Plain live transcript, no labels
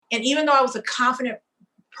And even though I was a confident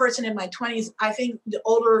person in my 20s, I think the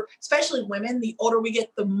older, especially women, the older we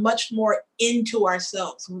get, the much more into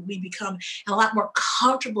ourselves we become, and a lot more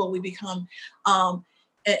comfortable we become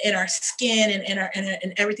in our skin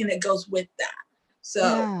and everything that goes with that. So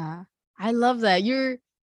Yeah. I love that. You're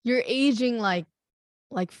aging like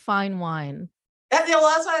fine wine. that's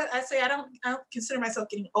why I say I don't consider myself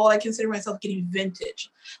getting old. I consider myself getting vintage,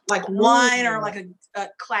 like wine or Oh. like a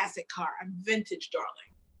classic car. I'm vintage, darling.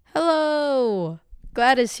 Hello.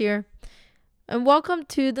 Gladys here. And welcome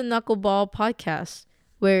to the Knuckleball podcast,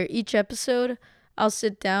 where each episode I'll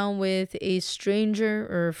sit down with a stranger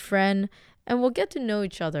or a friend and we'll get to know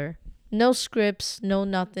each other. No scripts, no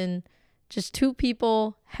nothing. Just two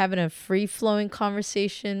people having a free-flowing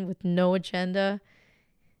conversation with no agenda.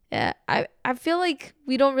 Yeah, I feel like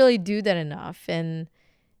we don't really do that enough, and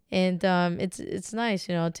it's nice,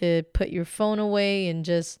 to put your phone away and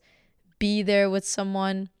just be there with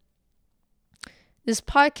someone. This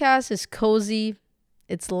podcast is cozy,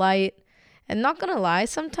 it's light, and not gonna lie,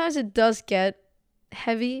 sometimes it does get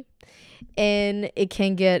heavy and it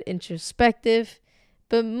can get introspective,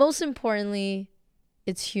 but most importantly,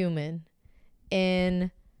 it's human.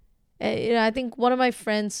 And I think one of my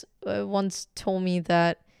friends once told me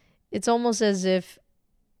that it's almost as if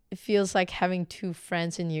it feels like having two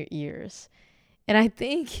friends in your ears. And I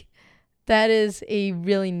think that is a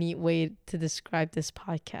really neat way to describe this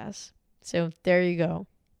podcast. So there you go.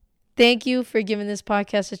 Thank you for giving this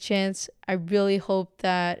podcast a chance. I really hope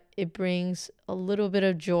that it brings a little bit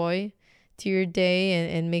of joy to your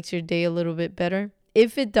day and makes your day a little bit better.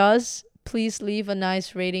 If it does, please leave a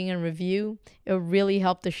nice rating and review. It'll really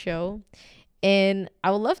help the show. And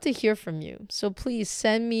I would love to hear from you. So please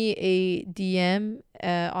send me a DM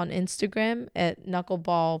on Instagram at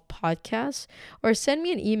Knuckleball Podcast, or send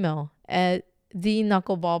me an email at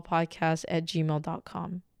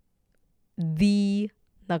theknuckleballpodcast@gmail.com. The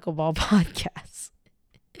Knuckleball Podcast.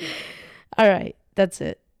 All right, that's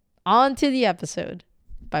it. On to the episode.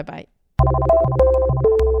 Bye-bye.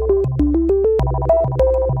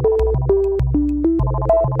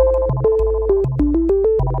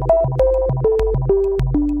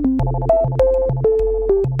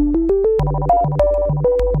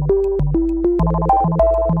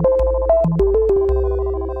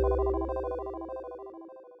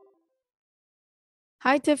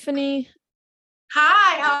 Hi, Tiffany.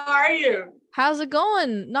 Hi, how are you? How's it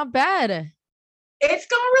going? Not bad. It's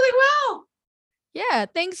going really well. Yeah,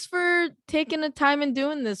 thanks for taking the time and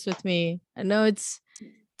doing this with me. I know it's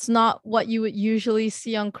not what you would usually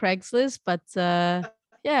see on Craigslist, but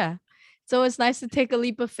yeah. It's always nice to take a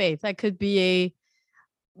leap of faith. I could be a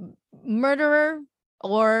murderer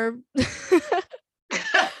or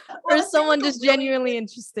or someone just genuinely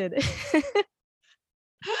interested.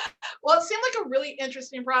 Well, it seemed like a really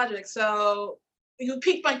interesting project, so you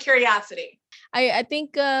piqued my curiosity. I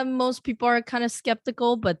think most people are kind of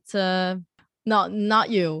skeptical, but not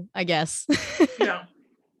you, I guess. Yeah.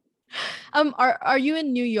 Are you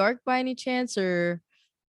in New York by any chance, or?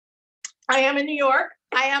 I am in New York.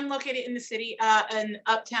 I am located in the city, in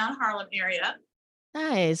Uptown Harlem area.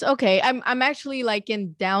 Nice. Okay, I'm actually like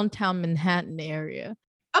in downtown Manhattan area.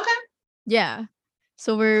 Okay. Yeah.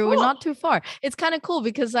 So we're not too far. It's kind of cool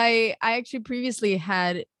because I actually previously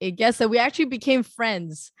had a guest that we actually became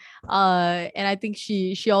friends. And I think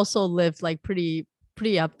she also lived like pretty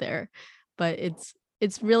up there. But it's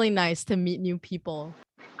really nice to meet new people.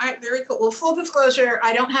 All right, very cool. Well, full disclosure,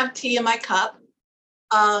 I don't have tea in my cup.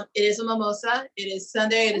 It is a mimosa. It is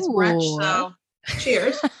Sunday. It is brunch. So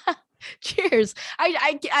cheers. Cheers.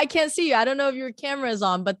 I can't see you. I don't know if your camera is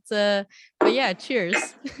on, but yeah,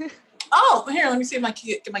 cheers. Oh, here, let me see if I can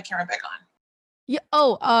get my camera back on. Yeah.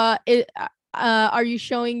 Oh, are you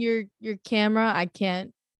showing your camera? I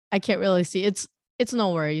can't really see. It's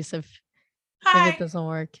no worries if it doesn't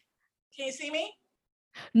work. Can you see me?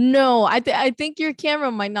 No, I think your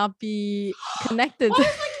camera might not be connected Why is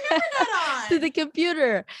my camera not on? to the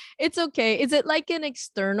computer. It's okay. Is it like an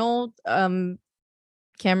external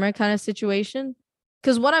camera kind of situation?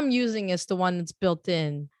 Because what I'm using is the one that's built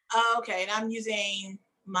in. Oh, okay. And I'm using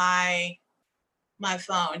my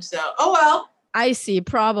phone. So, oh well. I see.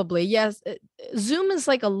 Probably. Yes. Zoom is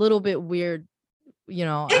like a little bit weird, It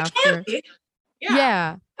after. can be.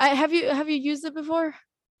 Yeah. Have you used it before?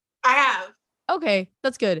 I have. Okay,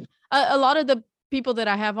 that's good. A lot of the people that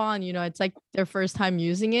I have on, it's like their first time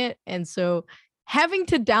using it, and so having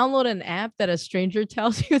to download an app that a stranger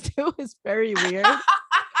tells you to is very weird.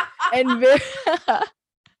 And very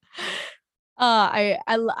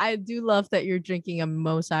I do love that you're drinking a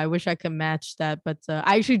mimosa. I wish I could match that, but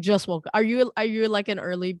I actually just woke up. Are you like an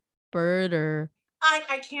early bird or?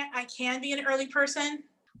 I can be an early person.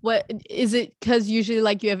 What is it? Because usually,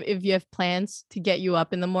 like, if you have plans to get you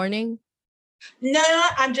up in the morning. No,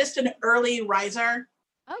 I'm just an early riser.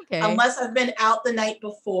 Okay. Unless I've been out the night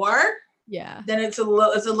before, Yeah. then it's a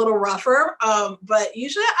little rougher. But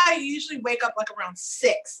usually I wake up like around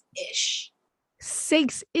 6-ish.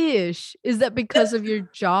 6-ish. Is that because of your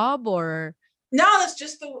job or? No, that's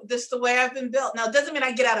just the way I've been built. Now it doesn't mean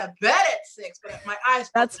I get out of bed at 6, but my eyes.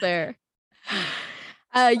 That's fair.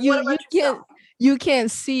 What about yourself? You can't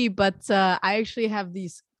see, but I actually have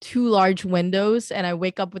these two large windows, and I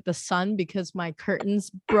wake up with the sun because my curtain's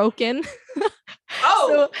broken. Oh.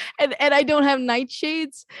 So and I don't have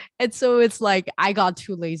nightshades, and so it's like I got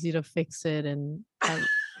too lazy to fix it, and I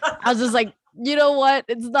was just like, you know what?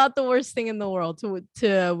 It's not the worst thing in the world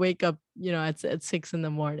to wake up, at 6 in the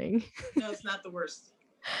morning. No, it's not the worst.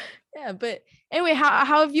 Yeah, but anyway,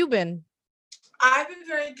 how have you been? I've been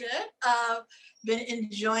very good. Been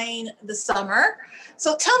enjoying the summer.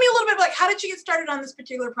 So tell me a little bit like how did you get started on this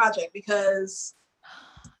particular project? Because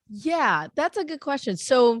yeah, that's a good question.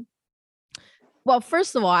 So, well,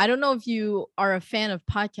 first of all, I don't know if you are a fan of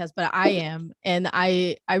podcasts, but I am, and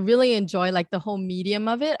I really enjoy like the whole medium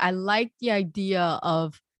of it. I like the idea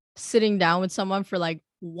of sitting down with someone for like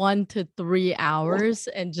 1 to 3 hours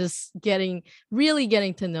and just really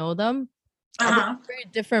getting to know them. I think it's very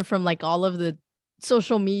different from like all of the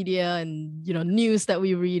social media and news that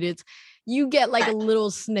we read. You get like a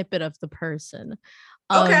little snippet of the person.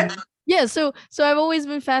 Okay. Yeah, so I've always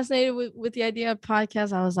been fascinated with the idea of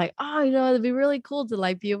podcasts. I was like, oh, it'd be really cool to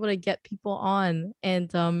like be able to get people on.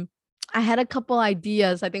 And I had a couple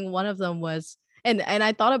ideas. I think one of them was, and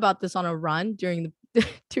I thought about this on a run during the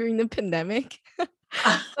during the pandemic.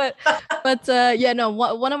 but yeah, no,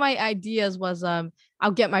 one of my ideas was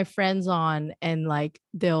I'll get my friends on, and like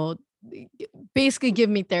they'll basically give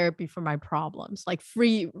me therapy for my problems, like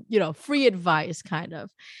free advice kind of.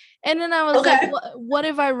 And then I was like, what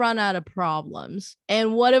if I run out of problems?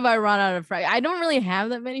 And what if I run out of friends? I don't really have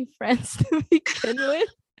that many friends to begin with.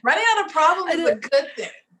 Running out of problems is a good thing.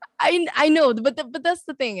 I know, but that's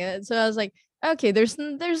the thing. So I was like, okay, there's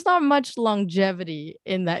not much longevity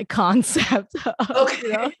in that concept of,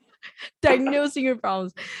 diagnosing your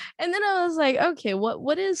problems. And then I was like, okay,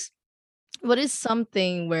 what is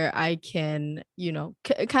something where I can,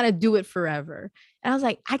 kind of do it forever? And I was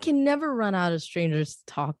like, I can never run out of strangers to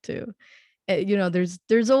talk to.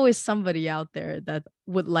 There's always somebody out there that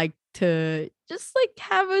would like to just like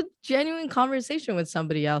have a genuine conversation with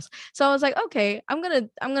somebody else. So I was like, okay, I'm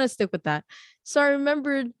gonna stick with that. So I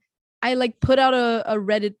remembered I like put out a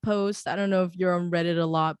Reddit post. I don't know if you're on Reddit a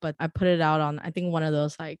lot, but I put it out on, I think, one of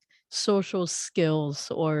those like social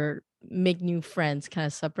skills or make new friends kind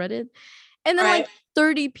of subreddit. And then like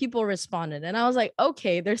 30 people responded, and I was like,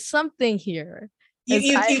 okay, there's something here.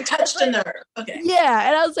 You touched a nerve. Okay. Yeah.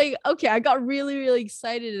 And I was like, okay, I got really, really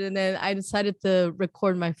excited. And then I decided to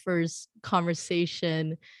record my first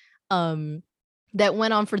conversation that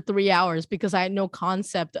went on for 3 hours because I had no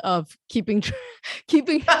concept of keeping track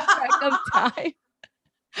of time.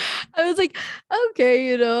 I was like,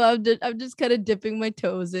 okay, I'm just kind of dipping my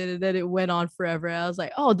toes in, and then it went on forever. I was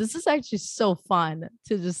like, oh, this is actually so fun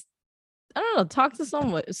to just, I don't know, talk to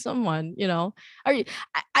someone.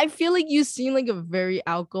 I feel like you seem like a very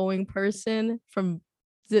outgoing person from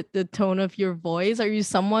the tone of your voice. Are you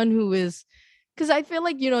someone who is, because I feel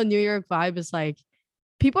like, New York vibe is like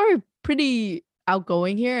people are pretty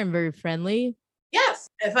outgoing here and very friendly. Yes.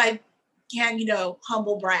 If I can,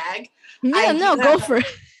 humble brag. Yeah, no, go for it.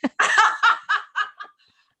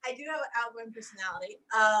 I do have an outgoing personality.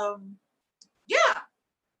 Yeah.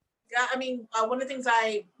 Yeah, I mean, one of the things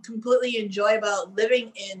I completely enjoy about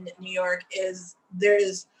living in New York is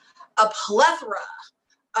there's a plethora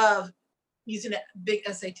of, using a big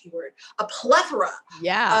SAT word, a plethora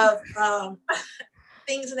of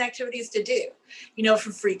things and activities to do.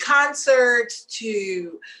 From free concerts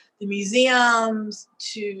to the museums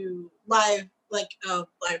to live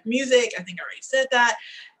music. I think I already said that.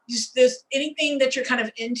 Just there's anything that you're kind of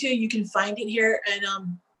into, you can find it here, and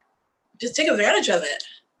just take advantage of it.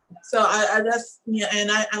 So I that's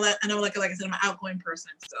and I know like I said, I'm an outgoing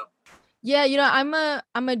person. So yeah, I'm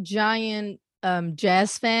a giant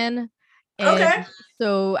jazz fan. And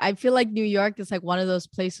so I feel like New York is like one of those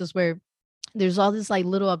places where there's all this like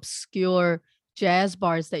little obscure jazz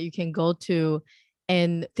bars that you can go to,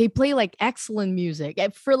 and they play like excellent music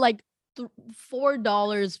for like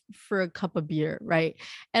 $4 for a cup of beer, right?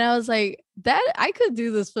 And I was like, that I could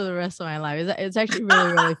do this for the rest of my life. It's actually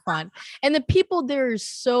really, really fun. And the people there are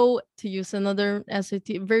so, to use another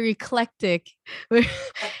SAT, very eclectic.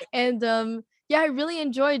 And yeah, I really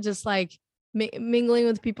enjoy just like mingling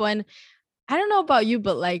with people. And I don't know about you,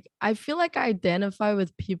 but like I feel like I identify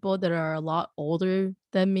with people that are a lot older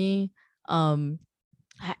than me. Um,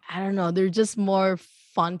 I don't know, they're just more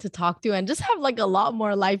fun to talk to and just have like a lot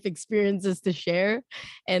more life experiences to share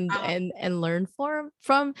and Um, learn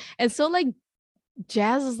from. And so like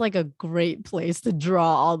jazz is like a great place to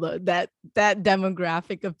draw all that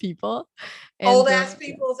demographic of people. Old And ass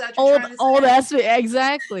people, is that what you're old trying to old say? aspect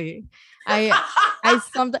exactly. I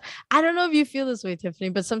sometimes, I don't know if you feel this way, Tiffany,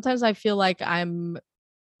 but sometimes I feel like I'm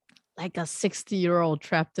like a 60-year-old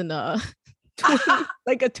trapped in a 20,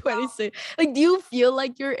 like a No, 26. Like, do you feel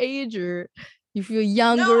like your age, or you feel no,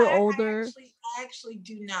 younger, older? I actually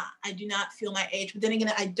do not. I do not feel my age. But then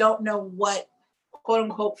again, I don't know what quote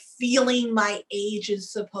unquote feeling my age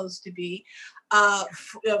is supposed to be.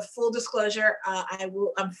 Full disclosure,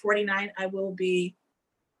 I'm 49. I will be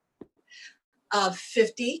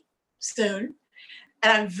 50 soon,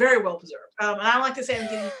 and I'm very well preserved. And I don't like to say I'm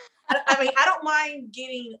getting. I mean, I don't mind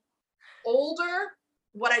getting older.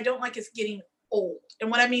 What I don't like is getting old. And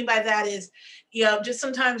what I mean by that is, just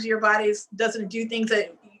sometimes your body doesn't do things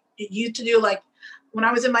that it used to do. Like when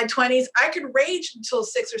I was in my 20s, I could rage until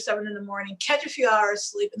 6 or 7 in the morning, catch a few hours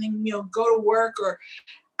sleep, and then go to work. Or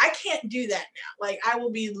I can't do that now. Like I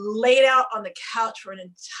will be laid out on the couch for an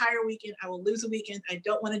entire weekend. I will lose a weekend. I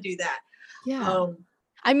don't want to do that. Yeah. Um,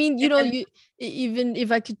 I mean, and even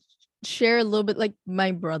if I could share a little bit, like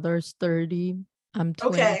my brother's 30, I'm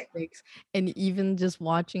okay, 26, and even just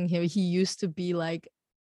watching him, he used to be like,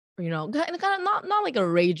 kind of not like a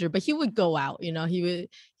rager, but he would go out, he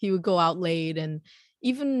would go out late. And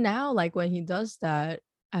even now, like when he does that,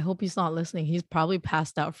 I hope he's not listening. He's probably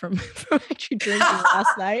passed out from from actually drinking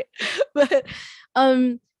last night. But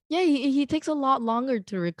yeah, he takes a lot longer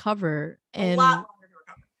to recover, a lot and longer to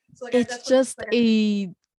recover. So it's that's what just like I said.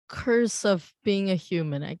 a curse of being a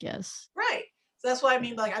human, I guess. Right. So that's what I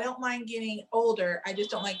mean. Like, I don't mind getting older. I just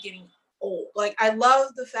don't like getting old. Like, I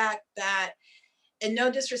love the fact that, and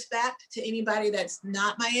no disrespect to anybody that's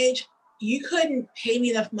not my age, you couldn't pay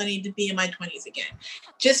me enough money to be in my 20s again.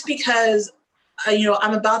 Just because,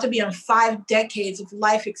 I'm about to be on 5 decades of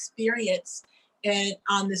life experience and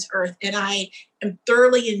on this earth, and I am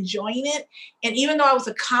thoroughly enjoying it. And even though I was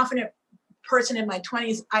a confident person in my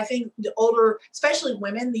 20s, I think the older, especially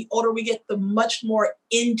women, the older we get, the much more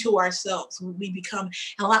into ourselves we become,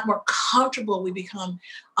 and a lot more comfortable we become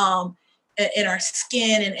um, in our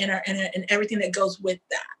skin and and everything that goes with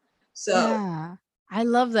that. So Yeah. I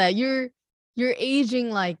love that. You're aging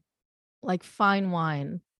like fine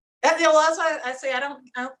wine. that's why I say I don't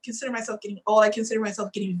consider myself getting old. I consider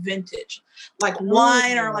myself getting vintage, like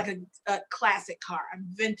wine or Oh, like a classic car. I'm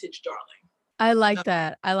vintage, darling. I Uh, like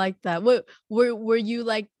that. I like that. What were you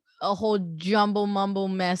like a whole jumble mumble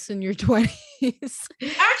mess in your 20s?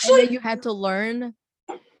 And then Actually, you had to learn?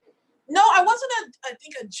 no, I wasn't I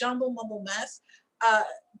think a jumble mumble mess. Uh,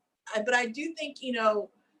 but I do think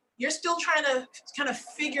you're still trying to kind of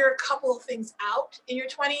figure a couple of things out in your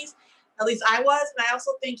 20s. At least I was, and I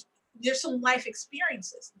also think there's some life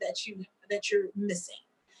experiences that you're missing.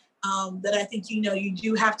 That I think you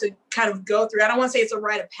do have to kind of go through. I don't want to say it's a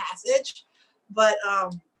rite of passage, but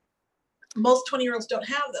most 20-year-olds don't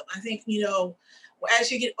have them. I think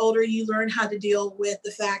as you get older, you learn how to deal with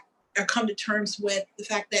the fact or come to terms with the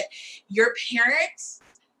fact that your parents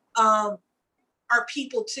um, are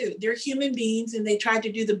people too. They're human beings, and they tried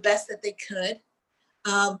to do the best that they could.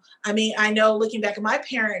 I mean, I know looking back at my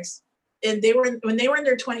parents, and when they were in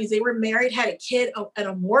their 20s, they were married, had a kid, and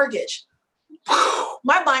a mortgage.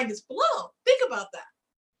 My mind is blown. Think about that.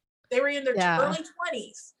 They were in their Yeah. early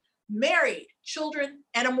 20s, married, children,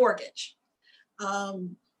 and a mortgage.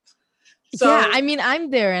 Um, Yeah, so I mean, I'm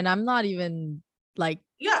there and I'm not even like,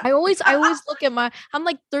 yeah, I always look at I'm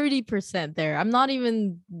like 30% there. I'm not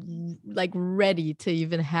even like ready to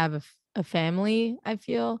even have a family, I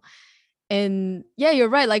feel. And yeah, you're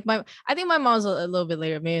right. Like I think my mom's a little bit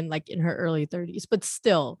later, maybe like in her early 30s, but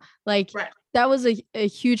still, like right. that was a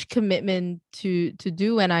huge commitment to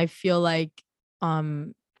do. And I feel like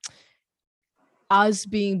um us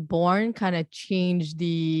being born kind of changed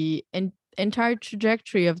the entire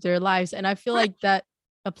trajectory of their lives. And I feel Right. like that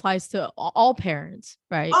applies to all parents,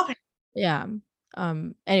 right? Okay. Yeah.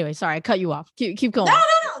 Anyway, sorry, I cut you off. Keep No, going.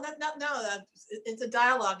 no, no, no, no, no. It's a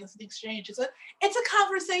dialogue. It's an exchange. It's a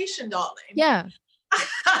conversation, darling. Yeah. Like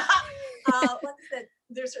I said,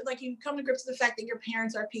 there's like you come to grips with the fact that your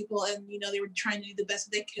parents are people, and they were trying to do the best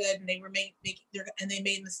that they could, and they were and they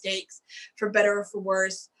made mistakes for better or for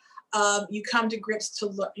worse. You come to grips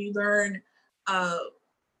you learn. Uh,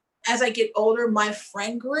 as I get older, my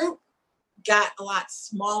friend group got a lot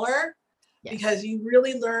smaller. Yes. because you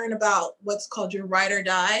really learn about what's called your ride or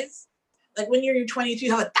dies. Like when you're in your 20s,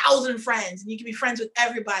 you have 1,000 friends and you can be friends with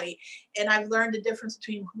everybody. And I've learned the difference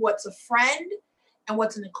between what's a friend and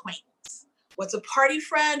what's an acquaintance. What's a party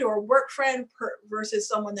friend or a work friend versus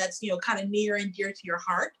someone that's, kind of near and dear to your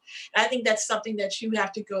heart. And I think that's something that you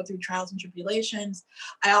have to go through trials and tribulations.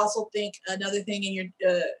 I also think another thing in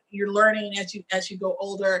your learning as you go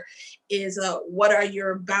older is what are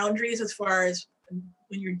your boundaries as far as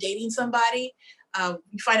when you're dating somebody.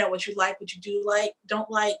 You find out what you like, what you do like,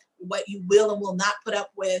 don't like, what you will and will not put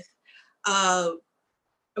up with. And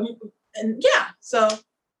yeah, so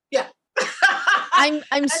yeah. I'm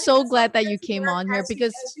I think so that's glad something that that you you came learn on here as you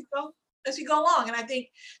because as you go as you go along. And I think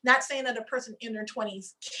not saying that a person in their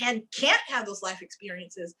 20s can't have those life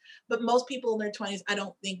experiences, but most people in their 20s, I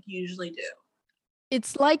don't think usually do.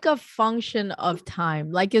 it's like a function of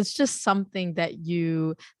time. Like it's just something that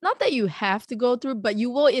you not that you have to go through, but you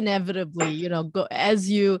will inevitably, go as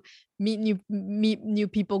you meet new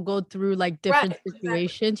people, go through like different Right, exactly.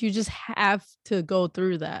 situations. You just have to go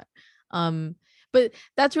through that. Um but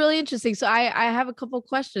that's really interesting. So I have a couple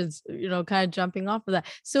questions, kind of jumping off of that.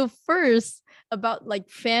 So first about like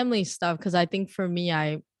family stuff, because I think for me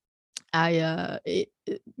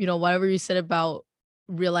whatever you said about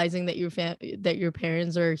realizing that that your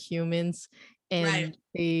parents are humans Right, and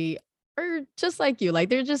they are just like you, like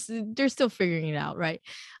they're still figuring it out, right?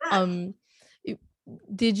 right. um y-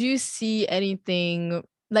 did you see anything,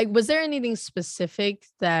 like was there anything specific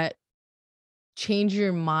that changed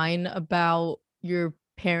your mind about your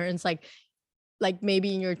parents, like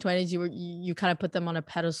maybe in your 20s you kind of put them on a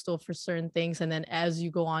pedestal for certain things, and then as you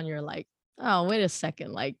go on you're like, oh wait a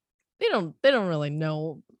second, like they don't really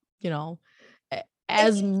know, you know It,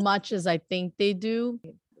 as much as I think they do.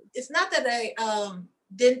 it's not that I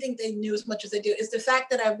didn't think they knew as much as they do. It's the fact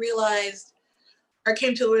that I realized or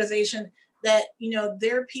came to the realization that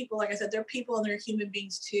they're people. Like I said, they're people and they're human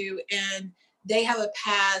beings too, and they have a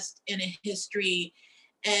past and a history,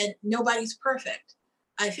 and nobody's perfect.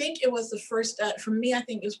 I think it was the first for me. I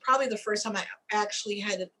think it was probably the first time I actually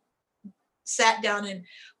had sat down and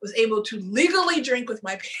was able to legally drink with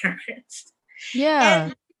my parents, Yeah.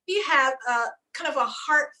 and we had kind of a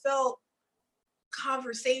heartfelt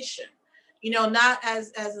conversation. Not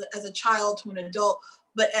as a child to an adult,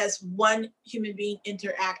 but as one human being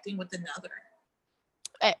interacting with another.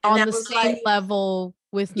 And On that the was same like, level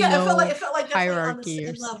with yeah, no it felt like definitely on the hierarchy or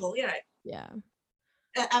same something. level. Yeah, Yeah.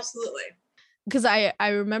 absolutely. Because I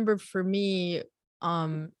remember for me,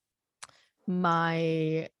 um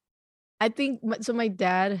my I think so my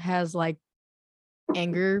dad has like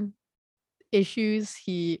anger issues.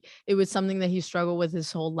 It was something that he struggled with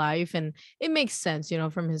his whole life, and it makes sense,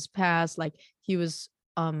 from his past. Like he was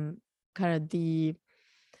kind of the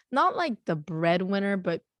not like the breadwinner,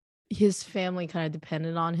 but his family kind of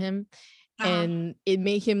depended on him. Uh-huh. And it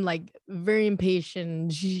made him like very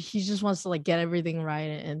impatient. He just wants to like get everything right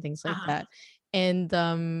and things like Uh-huh. that. And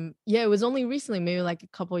yeah, it was only recently, maybe like a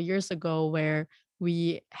couple of years ago, where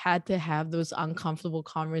we had to have those uncomfortable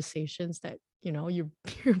conversations that you're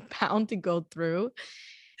you're bound to go through.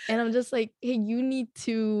 And I'm just like, hey, you need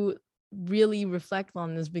to really reflect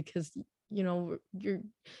on this because you're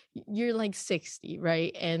like 60,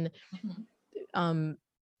 right? Mhm. Um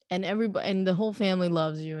and everybody and the whole family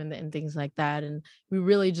loves you and things like that, and we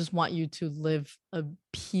really just want you to live a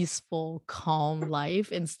peaceful, calm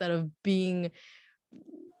life instead of being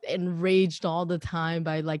enraged all the time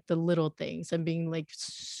by like the little things and being like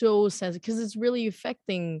so sensitive, because it's really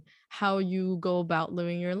affecting how you go about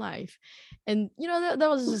living your life. And that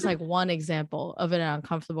was just like one example of an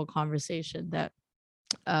uncomfortable conversation that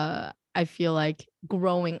I feel like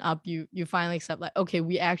growing up you finally accept, like, okay,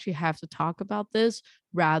 we actually have to talk about this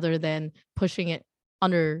rather than pushing it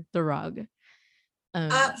under the rug.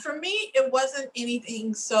 um For me, it wasn't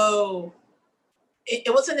anything so.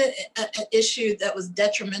 It wasn't an issue that was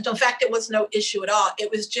detrimental. In fact, it was no issue at all.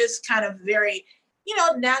 It was just kind of very,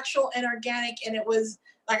 natural and organic. And it was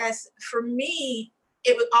like for me,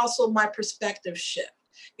 it was also my perspective shift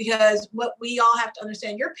because what we all have to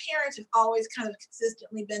understand, your parents have always kind of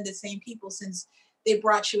consistently been the same people since they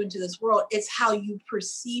brought you into this world. It's how you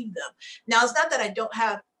perceive them. Now, it's not that I don't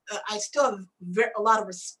have. I still have a lot of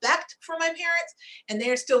respect for my parents, and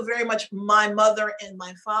they're still very much my mother and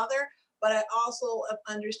my father, but I also am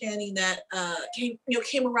understanding that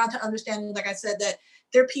came around to understanding, like I said, that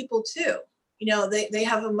they're people too. They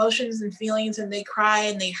have emotions and feelings, and they cry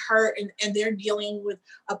and they hurt, and they're dealing with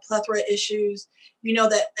a plethora of issues.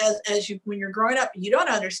 That as you when you're growing up, you don't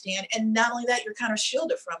understand, and not only that, you're kind of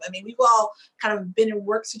shielded from. I mean, we've all kind of been in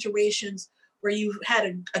work situations where you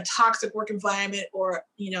had a toxic work environment, or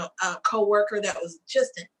a coworker that was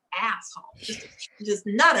just an asshole, just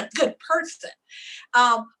not a good person.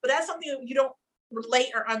 But that's something that you don't relate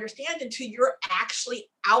or understand until you're actually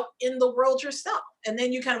out in the world yourself, and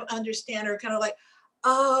then you kind of understand, or kind of like,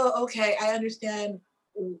 oh, okay, I understand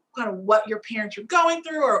kind of what your parents are going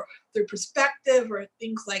through, or their perspective, or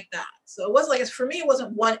things like that. So it wasn't like, for me, it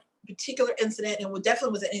wasn't one particular incident, and it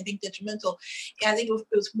definitely wasn't anything detrimental. And I think it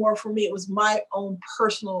was more, for me, it was my own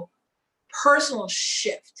personal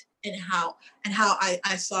shift in how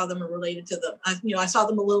I saw them and related to them. I saw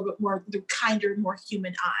them a little bit more through kinder, more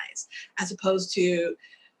human eyes, as opposed to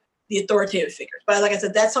the authoritative figures. But like I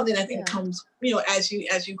said, that's something I think comes, as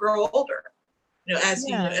you grow older, as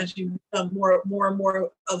you become more and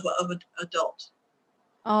more of an adult.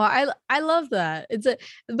 Oh, I love that.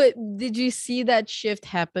 But did you see that shift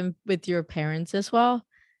happen with your parents as well?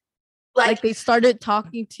 Like they started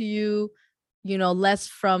talking to you, less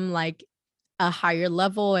from like a higher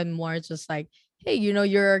level and more just like, hey,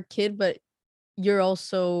 you're a kid, but you're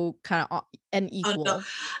also kind of an equal.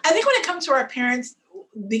 I think when it comes to our parents,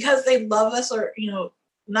 because they love us, or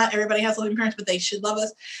not everybody has loving parents, but they should love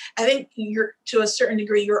us. I think you're, to a certain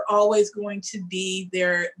degree, you're always going to be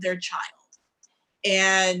their child.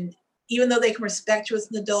 And even though they can respect you as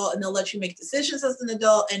an adult, and they'll let you make decisions as an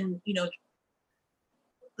adult, and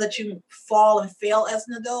let you fall and fail as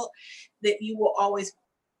an adult, that you will always,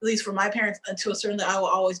 at least for my parents, to a certain level, I will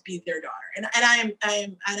always be their daughter. And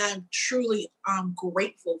I'm truly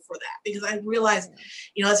grateful for that, because I realized,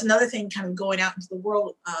 it's another thing, kind of going out into the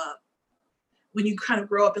world, when you kind of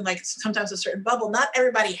grow up in like sometimes a certain bubble, not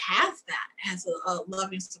everybody has a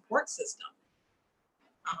loving support system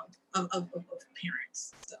of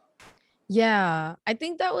parents. So. Yeah, I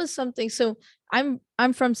think that was something. So I'm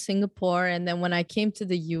from Singapore, and then when I came to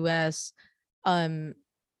the US,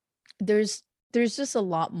 there's just a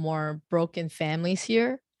lot more broken families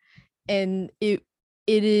here, and it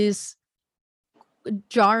is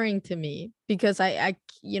jarring to me, because I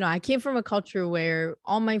came from a culture where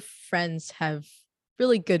all my friends have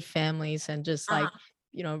really good families, and just like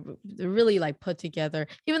they're really like put together,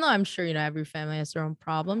 even though I'm sure every family has their own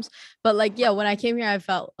problems. But like, yeah, when I came here, I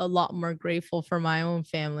felt a lot more grateful for my own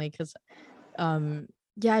family, because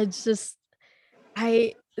it's just,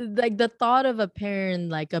 I like the thought of a parent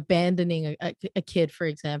like abandoning a kid, for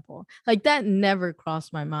example, like that never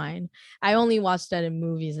crossed my mind. I only watched that in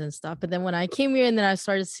movies and stuff. But then when I came here, and then I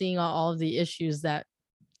started seeing all of the issues that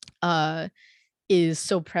is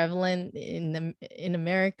so prevalent in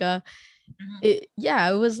America, it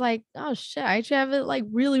was like, oh shit, I actually have it like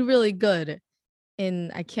really, really good,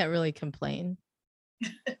 and I can't really complain.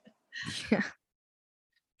 Yeah.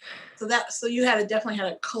 So you definitely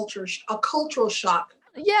had a cultural shock.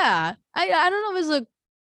 Yeah, I don't know if it's a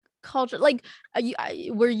culture, like,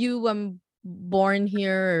 were you born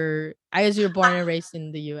here, or I guess you were born and raised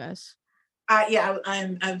in the US?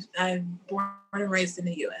 I'm born and raised in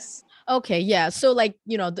the US. Okay, yeah. So like,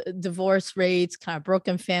 divorce rates, kind of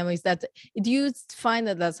broken families, do you find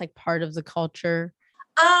that that's like part of the culture?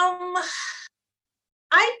 I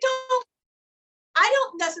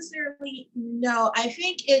don't necessarily know. I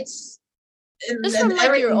think it's just from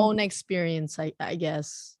like your own experience, I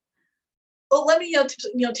guess. Well, let me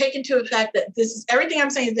take into effect that this is everything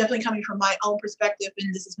I'm saying is definitely coming from my own perspective,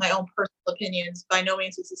 and this is my own personal opinions. By no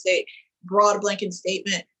means is this a broad blanket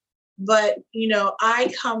statement, but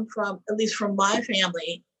I come from, at least from my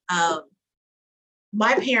family,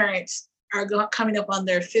 my parents are coming up on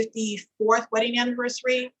their 54th wedding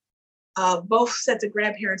anniversary. Both sets of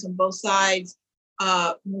grandparents on both sides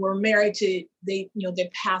were married to, they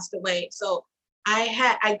passed away. So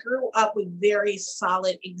I grew up with very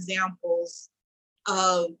solid examples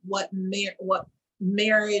of what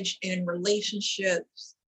marriage and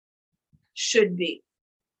relationships should be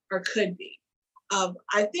or could be.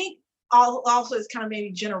 I think also it's kind of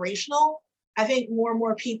maybe generational. I think more and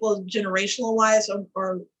more people, generational wise,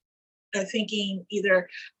 are thinking either,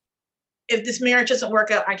 if this marriage doesn't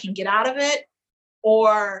work out, I can get out of it,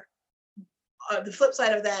 or the flip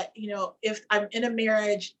side of that, if I'm in a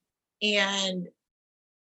marriage and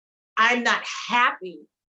I'm not happy,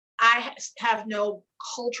 I have no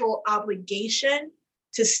cultural obligation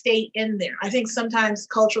to stay in there. I think sometimes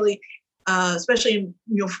culturally, especially in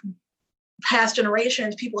past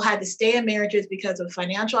generations, people had to stay in marriages because of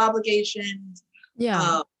financial obligations.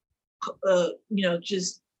 Yeah.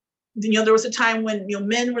 Just there was a time when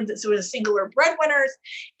men were sort of singular breadwinners,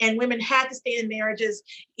 and women had to stay in marriages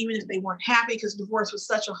even if they weren't happy, because divorce was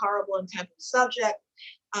such a horrible and taboo subject.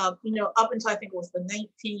 Up until I think it was the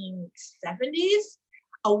 1970s,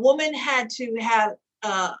 a woman had to have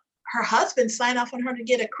her husband sign off on her to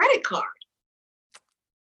get a credit card.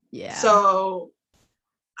 Yeah. So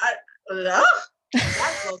that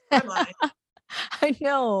blows my mind. I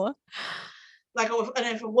know. Like, and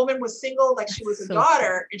if a woman was single, like she was a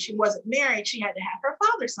daughter and she wasn't married, she had to have her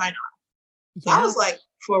father sign on. So I was like,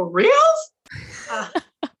 for real?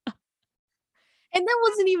 And that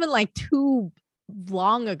wasn't even like too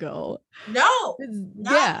long ago. No,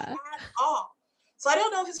 not at all. So I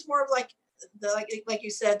don't know if it's more of like you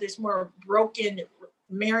said, there's more broken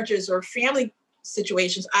marriages or family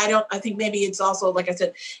situations. I think maybe it's also, like I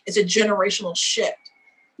said, it's a generational shift.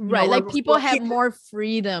 Right, like people have more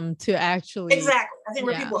freedom to actually. Exactly. I think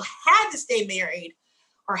where people had to stay married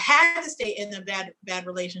or had to stay in a bad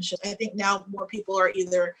relationship, I think now more people are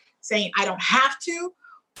either saying, I don't have to,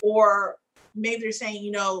 or maybe they're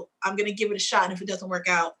saying, I'm going to give it a shot. And if it doesn't work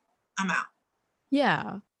out, I'm out.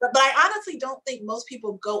 Yeah. But I honestly don't think most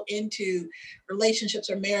people go into relationships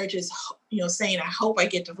or marriages, saying, I hope I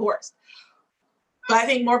get divorced. But I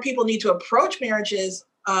think more people need to approach marriages,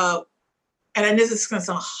 and this is going to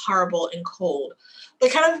sound horrible and cold,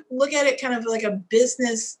 but kind of look at it kind of like a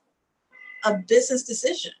business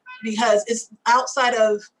decision, because it's outside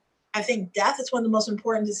of, I think, death. It's one of the most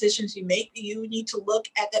important decisions you make. You need to look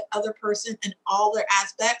at that other person and all their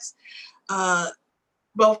aspects,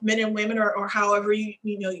 both men and women, or however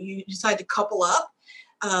you decide to couple up.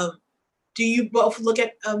 Do you both look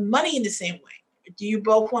at money in the same way? Do you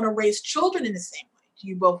both want to raise children in the same way? Do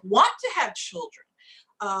you both want to have children?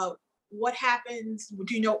 What happens?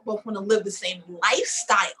 Do you both want to live the same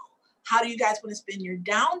lifestyle? How do you guys want to spend your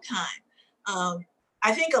downtime?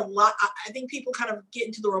 I think I think people kind of get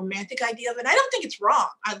into the romantic idea of it. I don't think it's wrong.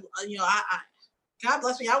 God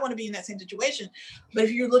bless me, I want to be in that same situation. But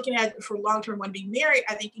if you're looking at for long-term, want to be married,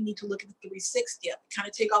 I think you need to look at the 360 of it, kind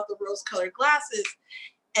of take off the rose-colored glasses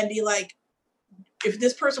and be like, if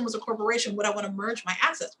this person was a corporation, would I want to merge my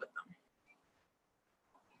assets with them?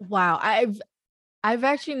 Wow. I've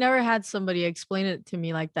actually never had somebody explain it to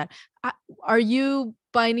me like that. Are you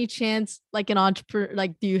by any chance like an entrepreneur?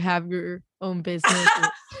 Like, do you have your own business?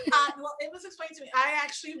 Well, it was explained to me.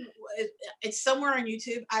 It's somewhere on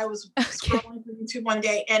YouTube. I was scrolling through YouTube one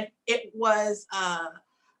day, and it was a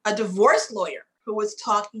divorce lawyer who was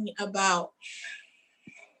talking about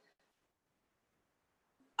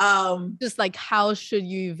just like, how should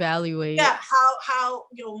you evaluate? Yeah, how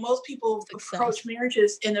most people approach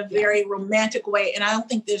marriages in a very romantic way, and I don't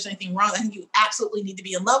think there's anything wrong. I think you absolutely need to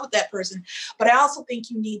be in love with that person, but I also think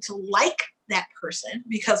you need to like that person,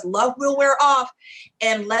 because love will wear off.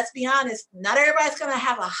 And let's be honest, not everybody's gonna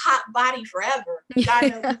have a hot body forever.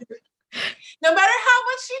 No matter how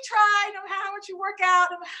much you try, no matter how much you work out,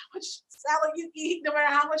 no matter how much salad you eat, no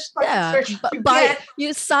matter how much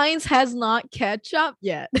your science has not catch up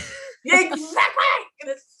yet. Yeah, exactly, and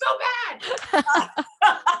it's so bad.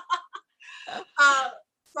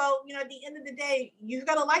 So at the end of the day, you've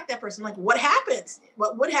got to like that person. Like, what happens?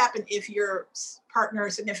 What would happen if your partner or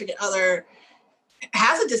significant other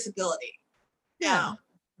has a disability? Yeah.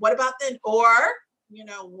 What about then? Or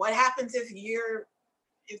what happens if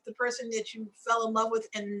the person that you fell in love with,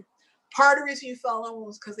 and part of the reason you fell in love with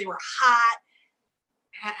was because they were hot,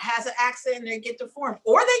 has an accident, and they get deformed,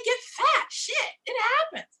 or they get fat. Shit, it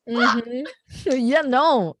happens. Mm-hmm. Yeah,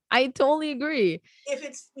 no, I totally agree. If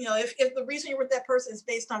it's if the reason you're with that person is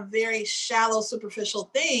based on very shallow,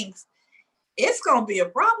 superficial things, it's gonna be a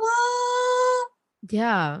problem.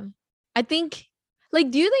 Yeah, I think.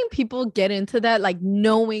 Like, do you think people get into that, like,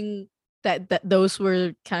 knowing that those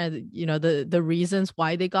were kind of the reasons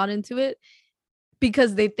why they got into it,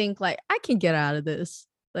 because they think like, I can get out of this,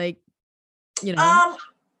 like, they kind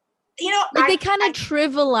of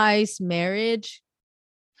trivialize marriage.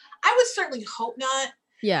 I would certainly hope not.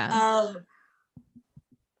 Yeah.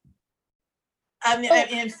 I mean,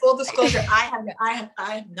 in full disclosure, I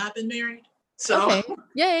have not been married. So okay.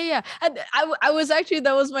 Yeah. I was actually,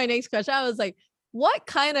 that was my next question. I was like, what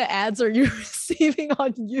kind of ads are you receiving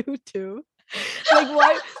on YouTube?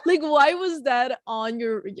 Why was that on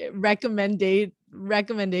your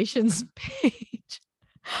recommendations page?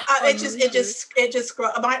 It just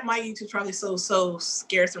my YouTube's probably so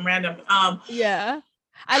scarce and random. Yeah.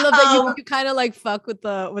 I love that you kind of like fuck with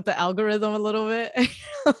the algorithm a little bit. Yeah,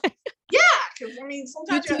 because I mean,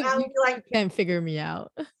 sometimes you like, can't figure me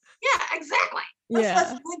out. Yeah, exactly.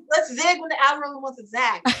 Let's zig when the algorithm wants to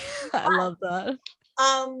zag. I love that.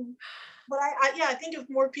 But I think if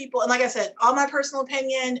more people, and like I said, all my personal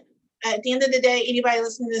opinion, at the end of the day, anybody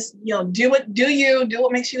listening to this, do what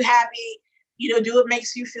makes you happy, do what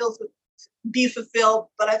makes you be fulfilled.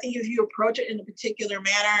 But I think if you approach it in a particular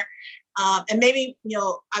manner, And maybe,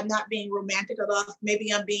 I'm not being romantic enough.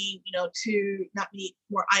 Maybe I'm being, too not be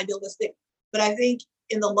more idealistic. But I think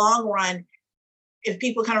in the long run, if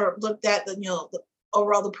people kind of looked at the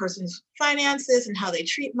overall the person's finances and how they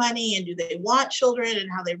treat money, and do they want children, and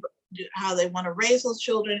how they want to raise those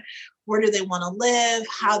children, where do they want to live,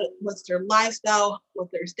 what's their lifestyle, what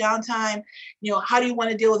there's downtime, how do you want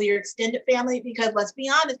to deal with your extended family? Because let's be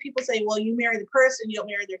honest, people say, well, you marry the person, you don't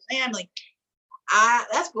marry their family.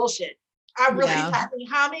 That's bullshit. I really, Yeah. I mean,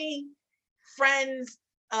 how many friends,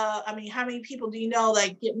 how many people do you know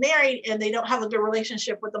like get married and they don't have a good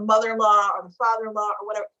relationship with the mother-in-law or the father-in-law or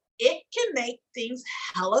whatever? It can make things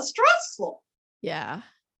hella stressful. Yeah.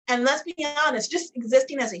 And let's be honest, just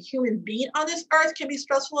existing as a human being on this earth can be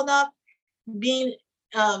stressful enough. Being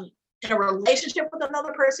in a relationship with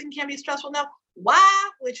another person can be stressful enough. Why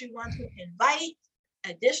would you want to invite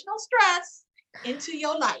additional stress into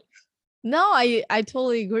your life? No, I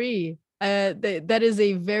totally agree. That is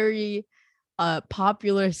a very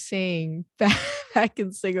popular saying back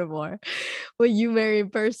in Singapore. When you marry a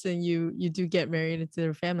person, you do get married into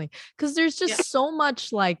their family, because there's just Yeah. so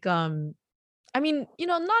much like I mean,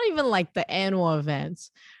 not even like the annual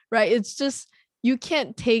events, right? It's just you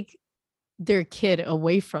can't take their kid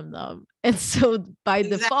away from them. And so by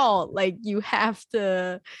Exactly. default, like you have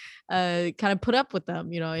to kind of put up with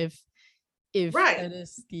them, if Right. that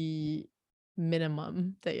is the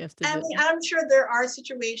minimum that you have to I do. mean, I'm sure there are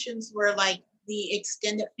situations where like the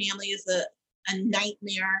extended family is a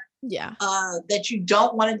nightmare Yeah. that you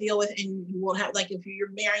don't want to deal with, and you won't have, like, if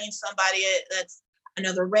you're marrying somebody that's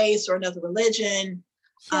another race or another religion,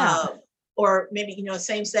 Yeah. or maybe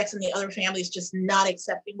same sex, and the other family is just not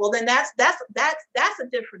accepting. Well, then that's a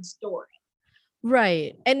different story.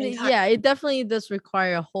 Right. And Entire. yeah, it definitely does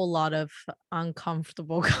require a whole lot of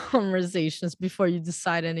uncomfortable conversations before you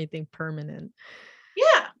decide anything permanent.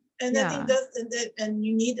 Yeah. And I think Yeah. and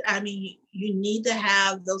you need, you need to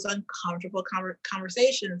have those uncomfortable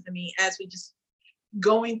conversations. I mean, as we just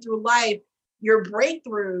going through life, your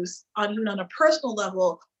breakthroughs even on a personal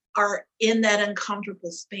level are in that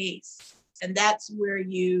uncomfortable space. And that's where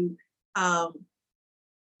you,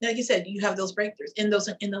 like you said, you have those breakthroughs in those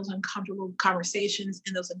uncomfortable conversations,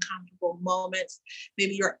 in those uncomfortable moments.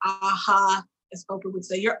 Maybe your aha, as Oprah would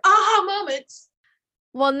say, your aha moments.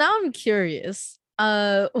 Well, now I'm curious.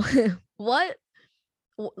 What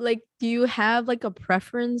like do you have like a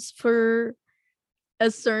preference for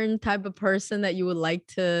a certain type of person that you would like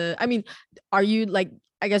to, I mean, are you like,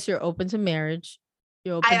 I guess you're open to marriage,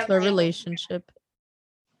 you're open to a I am. relationship,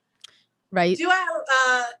 right? Do I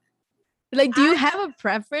have Like, do you I have have a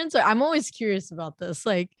preference? Or I'm always curious about this.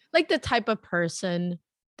 Like the type of person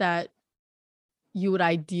that you would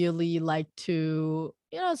ideally like to,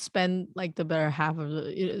 spend like the better half of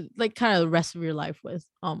like kind of the rest of your life with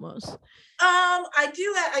almost. I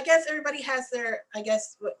do. I guess everybody has their. I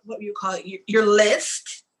guess what you call it, your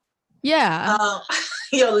list. Yeah. Um,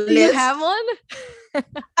 your Do you have list. one?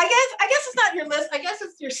 I guess it's not your list. I guess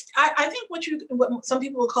it's your. I think what some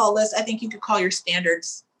people would call a list, I think you could call your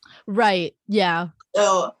standards. Right. Yeah.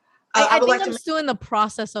 So I I would think like I'm to. still in the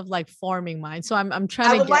process of like forming mine. So I'm trying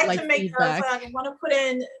I to would get like like to make. So feedback. I want to put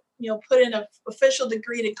in an official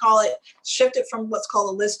degree to call it, shift it from what's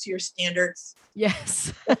called a list to your standards.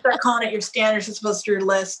 Yes. Let's start calling it your standards as opposed to your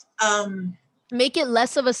list. Make it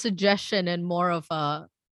less of a suggestion and more of a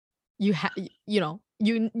you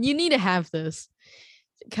need to have this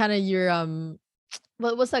kind of your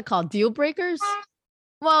what's that called? Deal breakers?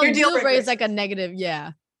 Well, Your deal deal breakers breakers. like a negative,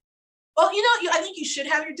 yeah. Well, I think you should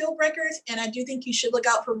have your deal breakers, and I do think you should look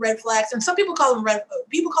out for red flags. And some people call them red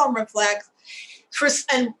flags.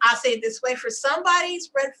 And I'll say it this way: for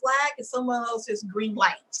somebody's red flag is someone else's green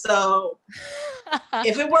light. So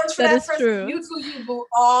if it works for That that is person, true. you do you boo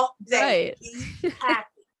all day. Right. Be happy.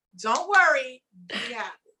 Don't worry. Be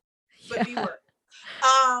happy, but be Yeah. worried.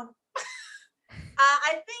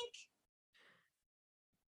 I think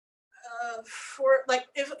for like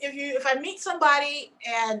if I meet somebody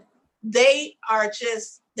and they're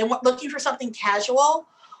looking for something casual,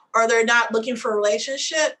 or they're not looking for a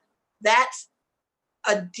relationship, that's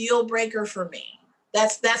a deal breaker for me.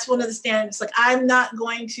 That's one of the standards. Like, I'm not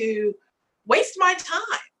going to waste my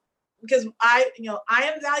time, because I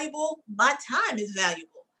am valuable. My time is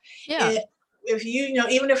valuable. Yeah. If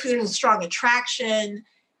even if there's a strong attraction,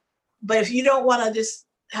 but if you don't want to just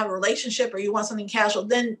have a relationship, or you want something casual,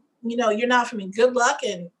 then you're not for me. Good luck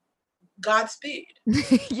and Godspeed.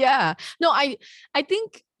 Yeah. No, I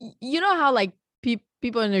think how like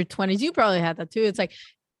people in their 20s, you probably had that too. It's like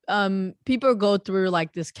people go through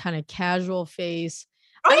like this kind of casual phase.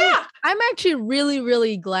 Oh I mean, yeah. I'm actually really,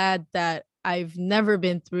 really glad that I've never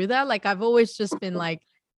been through that. Like I've always just been like,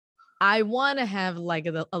 I want to have like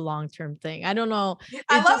a long-term thing. I don't know.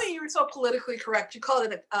 I It love just that you were so politically correct. You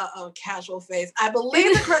called it a casual phase. I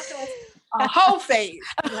believe the correct was a whole phase.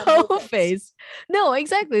 a You have a whole whole phase. face. No,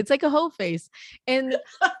 exactly. It's like a whole face. And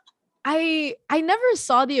I never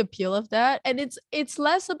saw the appeal of that. And it's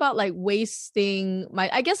less about like wasting my,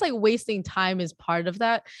 I guess like wasting time is part of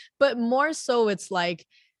that, but more so it's like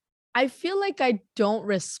I feel like I don't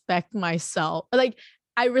respect myself. Like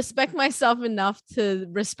I respect myself enough to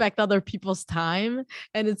respect other people's time.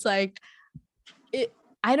 And it's like it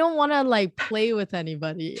I don't want to like play with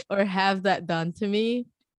anybody or have that done to me.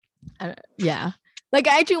 Yeah. Like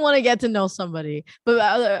I actually want to get to know somebody, but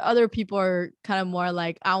other people are kind of more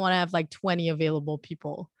like I want to have like 20 available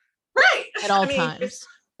people Right. at all I mean, times.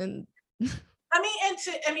 And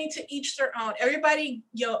to each their own. Everybody,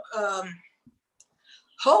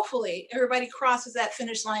 hopefully everybody crosses that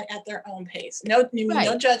finish line at their own pace. No, no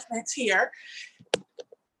right. judgments here.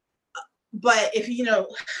 But if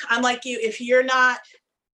I'm like you, if you're not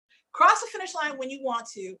cross the finish line when you want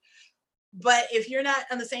to, but if you're not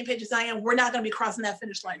on the same page as I am, we're not going to be crossing that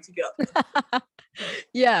finish line together.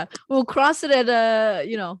 Yeah, we'll cross it at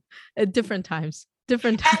at different times.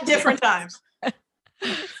 At different times.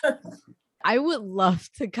 I would love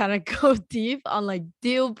to kind of go deep on like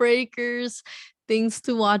deal breakers, things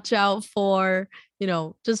to watch out for,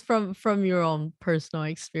 just from your own personal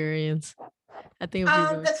experience. I think it would be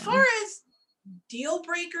really as fun. far as deal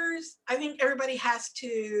breakers, I think everybody has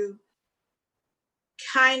to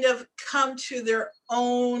kind of come to their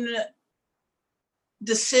own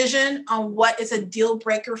decision on what is a deal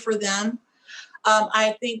breaker for them.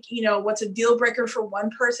 I think, what's a deal breaker for one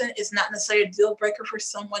person is not necessarily a deal breaker for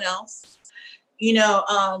someone else. It's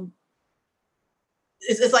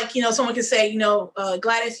like, someone could say,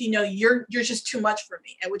 Gladys, you're just too much for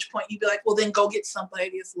me. At which point you'd be like, well, then go get somebody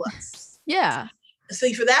that's less. Yeah.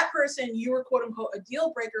 So for that person, you were quote unquote a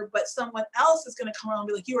deal breaker, but someone else is going to come around and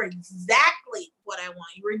be like, you are exactly what I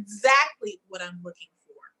want. You are exactly what I'm looking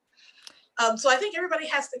for. So I think everybody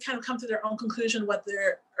has to kind of come to their own conclusion what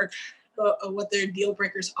their deal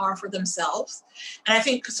breakers are for themselves. And I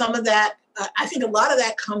think some of that, I think a lot of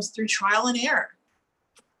that comes through trial and error.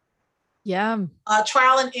 Yeah.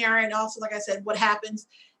 Trial and error. And also, like I said, what happens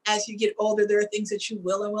as you get older, there are things that you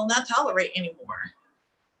will and will not tolerate anymore.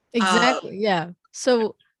 Exactly. Yeah.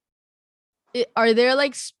 So are there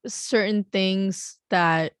like certain things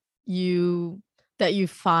that you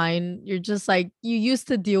find you're just like you used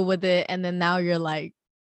to deal with it and then now you're like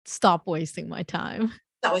stop wasting my time?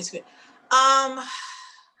 That was good. Well,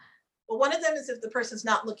 one of them is if the person's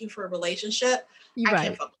not looking for a relationship, You're I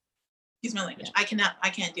can't fuck. Use my language. Yeah. I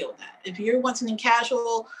can't deal with that. If you want something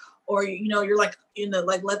casual or you're like,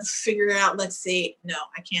 let's figure it out, let's see. No,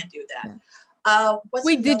 I can't do that. Yeah.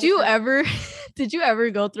 Wait, did you ever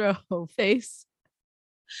go through a whole face?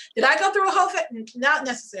 Did I go through a whole face? Not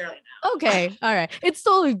necessarily. No. Okay. All right. It's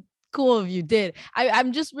totally cool if you did.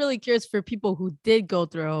 I'm just really curious for people who did go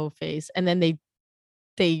through a whole face and then they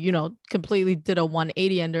completely did a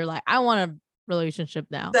 180 and they're like, I want a relationship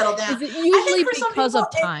now. Settle down. Is it usually because of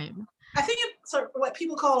time? I think it's what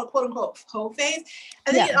people call a quote unquote whole phase.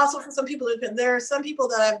 I think it also for some people, there are some people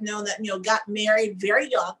that I've known that, got married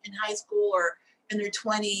very young in high school or in their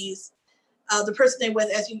 20s. The person they with,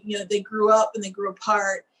 as they grew up and they grew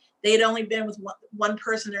apart. They had only been with one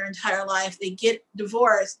person their entire life. They get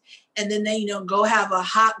divorced and then they, go have a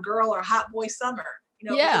hot girl or hot boy summer,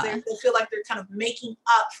 because they feel like they're kind of making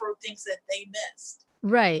up for things that they missed.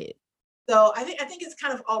 Right. So I think it's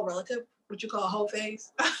kind of all relative. What you call a whole phase.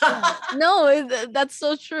 No, that's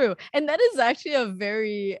so true. And that is actually a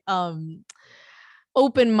very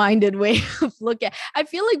open-minded way of look at. I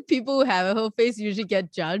feel like people who have a whole face usually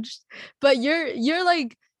get judged, but you're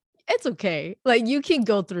like, it's okay. Like you can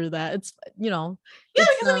go through that. It's Yeah,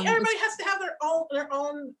 because everybody has to have their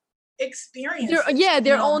own experience.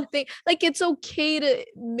 Their own thing. Like it's okay to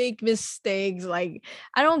make mistakes. Like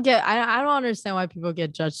I don't understand why people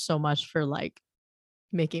get judged so much for like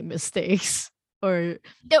making mistakes, or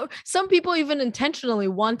some people even intentionally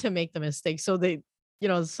want to make the mistake so they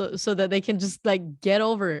so that they can just like get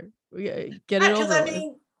over it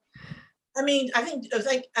over. I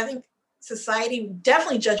think society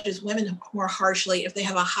definitely judges women more harshly if they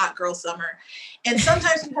have a hot girl summer, and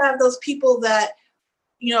sometimes you have those people that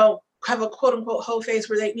have a quote unquote whole phase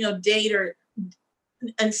where they date or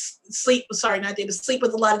and sleep with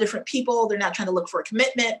a lot of different people. They're not trying to look for a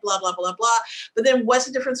commitment, blah, blah, blah, blah. But then what's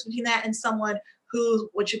the difference between that and someone who's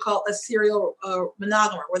what you call a serial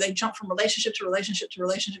monogamer, where they jump from relationship to relationship to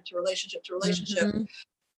relationship to relationship to relationship? Mm-hmm.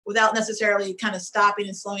 without necessarily kind of stopping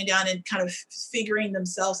and slowing down and kind of figuring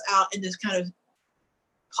themselves out and just kind of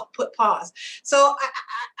put pause. So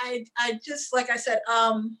I just, like I said,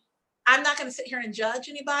 I'm not going to sit here and judge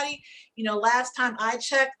anybody. Last time I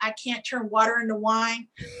checked, I can't turn water into wine.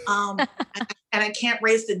 And I can't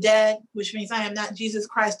raise the dead, which means I am not Jesus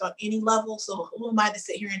Christ on any level. So who am I to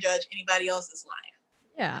sit here and judge anybody else's life?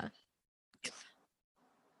 Yeah.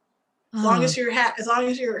 As long as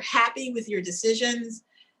you're happy with your decisions,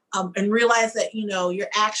 and realize that your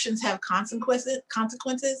actions have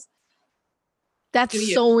consequences.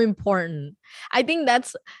 That's so important. I think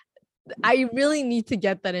I really need to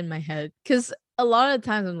get that in my head, because a lot of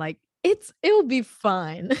times I'm like, it will be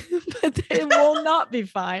fine, but it will not be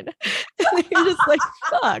fine. And you're just like,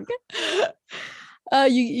 fuck.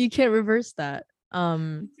 You can't reverse that. You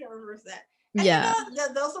can't reverse that.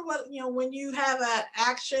 And those are what, when you have an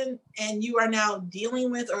action and you are now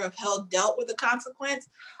dealing with or have dealt with a consequence,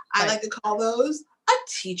 I like to call those a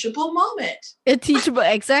teachable moment.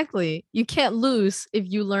 Exactly. You can't lose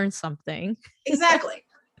if you learn something. Exactly.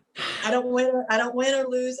 I don't win or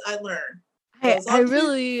lose, I learn.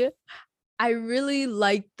 I really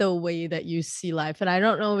like the way that you see life. And I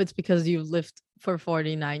don't know if it's because you've lived for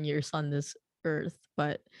 49 years on this earth,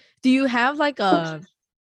 but do you have like a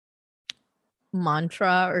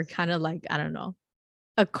mantra or kind of like, I don't know,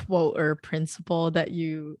 a quote or a principle that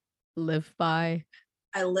you live by?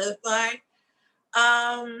 I live by?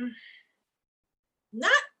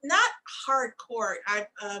 Not hardcore.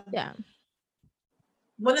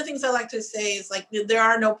 One of the things I like to say is, like, there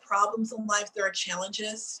are no problems in life, there are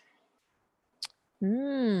challenges.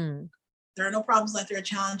 There are no problems in life, there are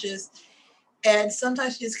challenges. And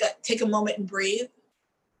sometimes you just got to take a moment and breathe.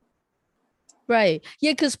 Right.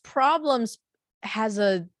 Yeah, because problems has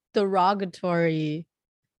a derogatory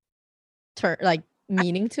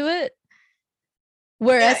meaning to it.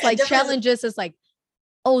 Whereas like challenges is like,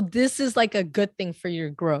 oh, this is like a good thing for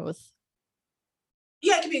your growth.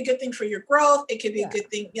 Yeah, it could be a good thing for your growth. It could be a good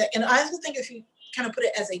thing. Yeah. And I also think if you kind of put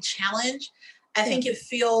it as a challenge, I think it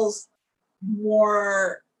feels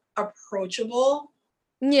more approachable.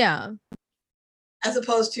 Yeah. As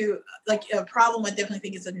opposed to like a problem, I definitely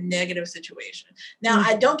think is a negative situation. Now,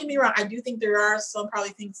 I don't get me wrong. I do think there are some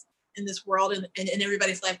probably things in this world and in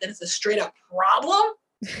everybody's life that is a straight up problem.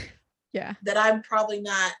 That I'm probably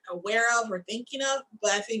not aware of or thinking of.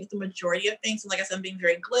 But I think the majority of things, and like I said, I'm being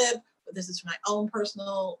very glib, but this is my own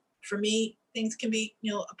personal, for me, things can be,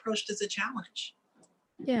 approached as a challenge.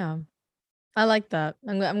 Yeah. I like that.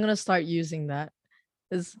 I'm going to start using that.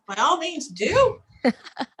 By all means, do.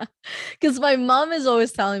 Because my mom is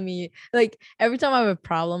always telling me, like, every time I have a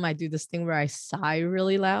problem, I do this thing where I sigh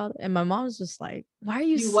really loud. And my mom's just like, why are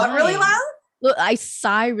you sighing? What really loud? Look, I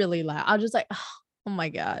sigh really loud. I'm just like, oh my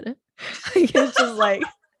God. It's just like,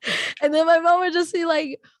 and then my mom would just be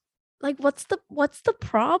like, what's the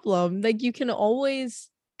problem? Like, you can always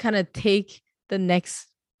kind of take the next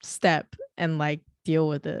step and like deal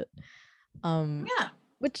with it.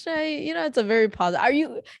 Which it's a very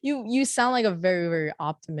positive. You sound like a very, very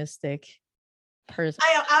optimistic person.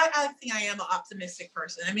 I think I am an optimistic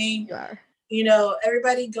person. I mean, you are.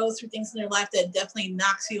 Everybody goes through things in their life that definitely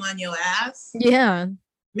knocks you on your ass. Yeah.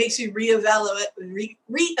 Makes you reevaluate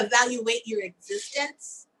your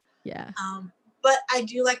existence. Yeah. But I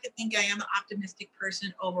do like to think I am an optimistic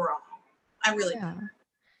person overall. I really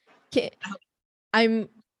do.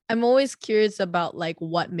 I'm always curious about like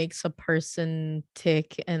what makes a person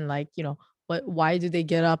tick and like, why do they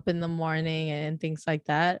get up in the morning and things like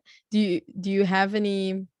that. Do you have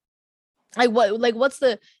any what's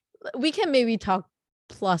the, we can maybe talk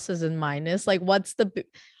pluses and minus, like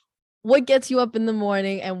what gets you up in the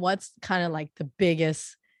morning and what's kind of like the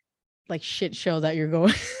biggest like shit show that you're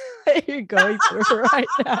going through right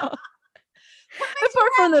now.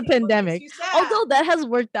 Apart from the pandemic, although that has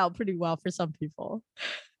worked out pretty well for some people.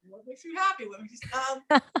 What makes you happy?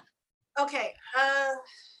 Okay.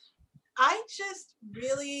 I just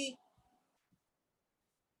really.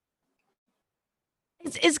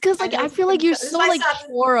 It's because like I feel like you're so like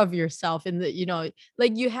sure of yourself, and that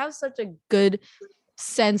like you have such a good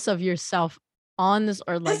sense of yourself on this,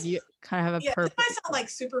 or like you kind of have a purpose. This might sound like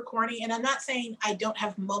super corny, and I'm not saying I don't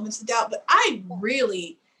have moments of doubt, but I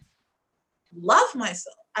really love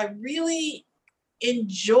myself. I really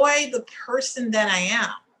enjoy the person that I am.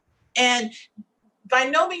 And by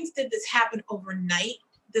no means did this happen overnight.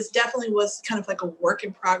 This definitely was kind of like a work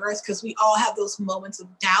in progress, because we all have those moments of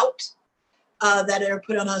doubt that are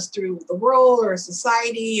put on us through the world or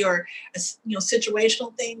society or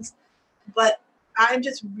situational things. But I'm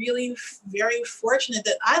just really very fortunate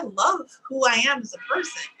that I love who I am as a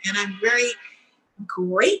person, and I'm very,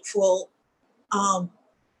 grateful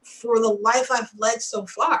for the life I've led so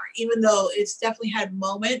far, even though it's definitely had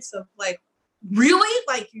moments of like, really,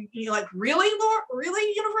 like you like, really, Lord,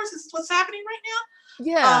 really, universe, this is what's happening right now.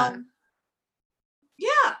 Yeah.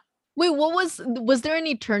 Yeah. Wait, what was there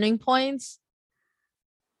any turning points?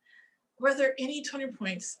 Were there any turning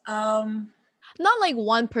points? Not like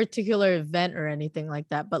one particular event or anything like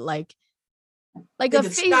that, but like a Did the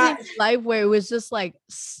phase in sky? life where it was just like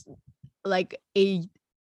a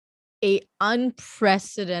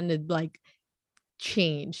unprecedented like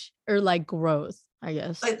change or like growth, I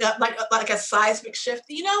guess. Like that, like a seismic shift.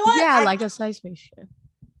 You know what? Yeah, like a seismic shift.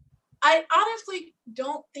 I honestly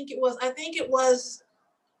don't think it was. I think it was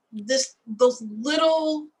those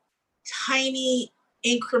little tiny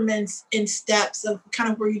increments in steps of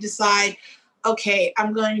kind of where you decide, okay,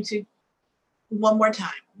 I'm going to one more time,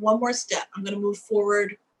 one more step. I'm going to move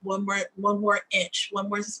forward one more inch, one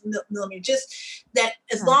more millimeter. Just that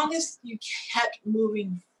as long as you kept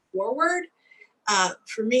moving forward,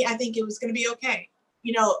 for me, I think it was going to be okay.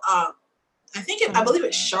 You know, I believe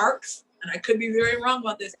it's sharks, and I could be very wrong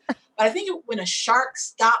about this, but I think when a shark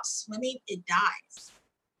stops swimming, it dies.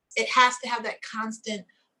 It has to have that constant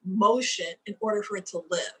motion in order for it to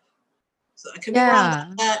live. So I could be wrong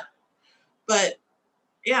about that, but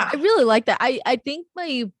yeah. I really like that. I think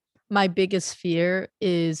my biggest fear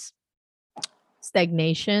is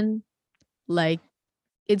stagnation. Like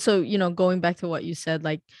it's so, going back to what you said,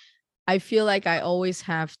 like I feel like I always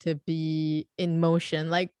have to be in motion,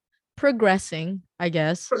 like progressing, I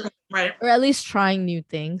guess, Right. or at least trying new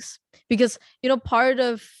things. Because, part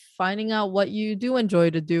of finding out what you do enjoy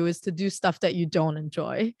to do is to do stuff that you don't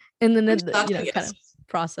enjoy. And then, kind of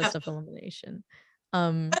process of elimination.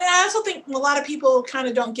 But I also think a lot of people kind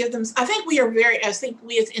of don't give them. I think we as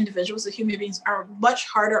individuals, as human beings, are much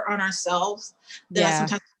harder on ourselves than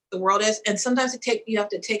sometimes the world is. And sometimes you have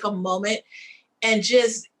to take a moment and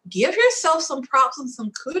just give yourself some props and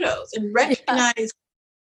some kudos and recognize,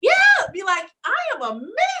 be like, I am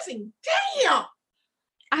amazing. Damn.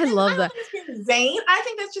 I love that. Being vain. I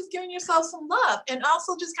think that's just giving yourself some love, and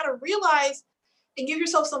also just kind of realize and give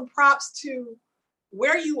yourself some props to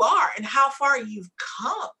where you are and how far you've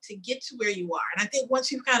come to get to where you are. And I think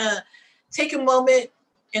once you kind of take a moment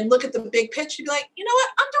and look at the big picture, you'd be like, you know what,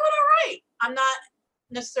 I'm doing all right. I'm not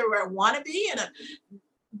necessarily where I want to be,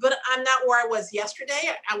 but I'm not where I was yesterday.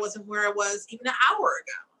 I wasn't where I was even an hour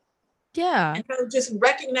ago. Yeah. And kind of just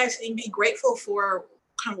recognize and be grateful for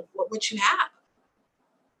kind of what you have.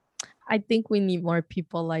 I think we need more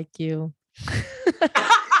people like you.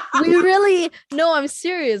 We really, no, I'm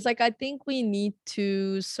serious. Like, I think we need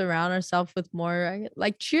to surround ourselves with more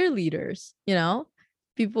like cheerleaders,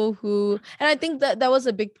 people who, and I think that was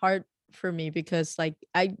a big part for me because like,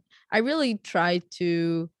 I really try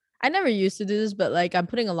to, I never used to do this, but like, I'm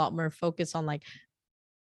putting a lot more focus on like,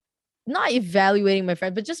 not evaluating my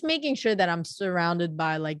friend, but just making sure that I'm surrounded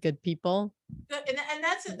by like good people. And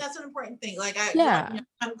that's an important thing. Like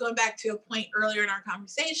I'm going back to a point earlier in our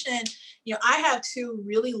conversation. I have two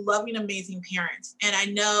really loving, amazing parents, and I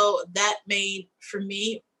know that made for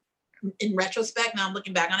me, in retrospect, now I'm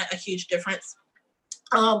looking back on it, a huge difference.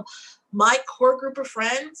 My core group of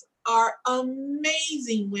friends are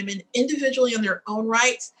amazing women, individually in their own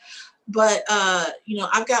rights, but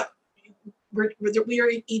I've got we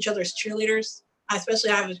are each other's cheerleaders. Especially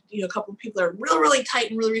I have a couple of people that are really, really tight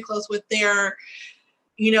and really, really close with their,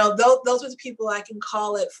 those are the people I can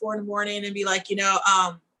call at 4 a.m. and be like,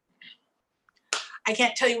 I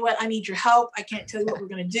can't tell you what, I need your help. I can't tell you what we're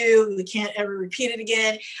going to do. We can't ever repeat it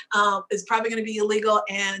again. It's probably going to be illegal.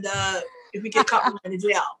 And if we get caught, we're going to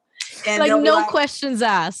jail. And like no questions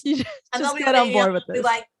asked. You just get on board with this.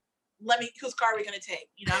 Like, whose car are we going to take?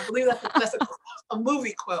 I believe that's a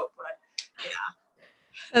movie quote, but yeah.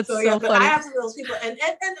 That's so funny. But I have some of those people, and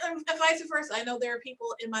vice versa. I know there are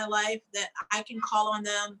people in my life that I can call on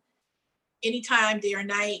them anytime, day or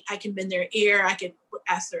night. I can bend their ear. I can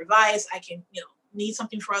ask their advice. I can, need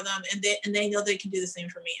something for them, and they know they can do the same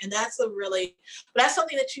for me. And that's but that's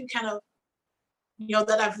something that you kind of,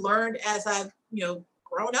 that I've learned as I've,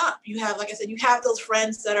 grown up. You have, like I said, you have those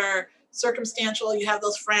friends that are circumstantial. You have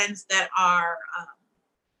those friends that are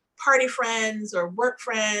party friends or work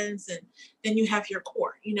friends, and then you have your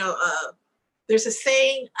core. There's a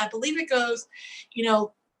saying, I believe it goes,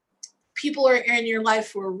 people are in your life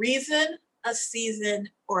for a reason, a season,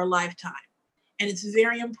 or a lifetime. And it's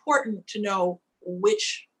very important to know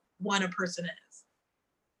which one a person is.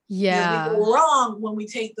 Yeah. We go wrong when we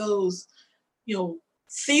take those,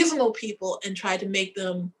 seasonal people and try to make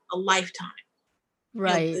them a lifetime.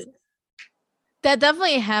 Right. That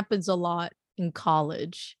definitely happens a lot in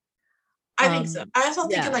college. I think so. I also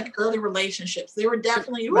think in Yeah. like early relationships, there were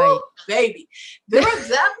definitely, Right. baby, there were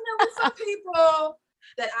definitely some people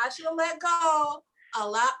that I should have let go a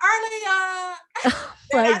lot earlier Oh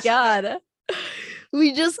than my I should have. God.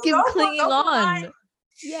 We just So keep clinging those were my on.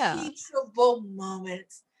 Yeah. teachable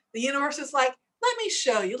moments. The universe is like, let me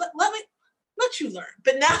show you, let you learn.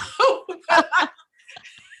 But now, but now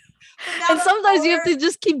And that I'm sometimes you have older, to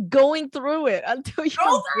just keep going through it until you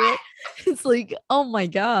go get it's like, oh my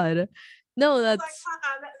God. No, It's like,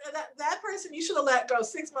 that's that person you should have let go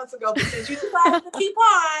 6 months ago, but since you decided to keep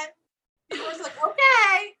on, the universe like,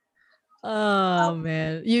 okay, oh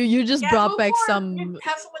man. You just yeah, brought move back forward. You some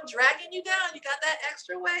have someone dragging you down. You got that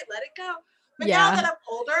extra weight, let it go. But now yeah. that I'm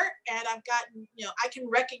older and I've gotten, I can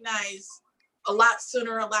recognize a lot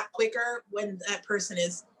sooner, a lot quicker when that person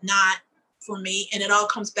is not for me, and it all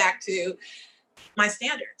comes back to my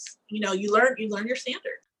standards. You learn your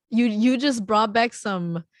standard. You just brought back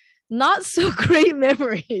some not so great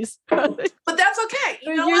memories But that's okay.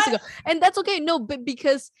 You know years what? ago. And that's okay. No, but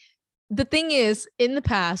because the thing is, in the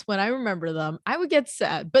past, when I remember them, I would get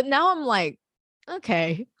sad. But now I'm like,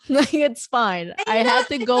 okay, like it's fine. And I had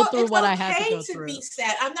to go through it's what I had to okay go to through. be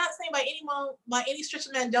sad. I'm not saying by any stretch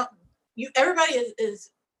of man, don't you everybody is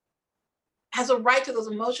has a right to those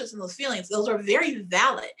emotions and those feelings. Those are very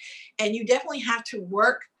valid. And you definitely have to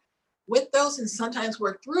work with those and sometimes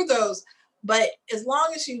work through those. But as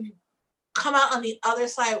long as you come out on the other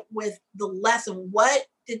side with the lesson, what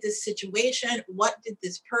did this situation, what did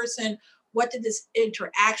this person, what did this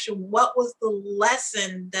interaction, what was the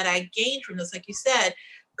lesson that I gained from this? Like you said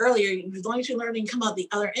earlier, as long as you learn and come out the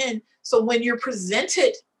other end. So when you're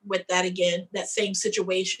presented with that again, that same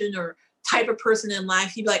situation or type of person in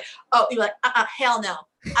life, you'd be like, hell no,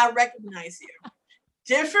 I recognize you.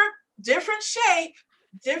 Different shape,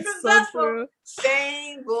 different So vessel, true.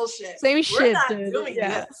 same bullshit. Same We're shit, not dude. doing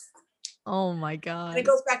Yeah. this. Oh my And God. it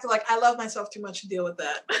goes back to like, I love myself too much to deal with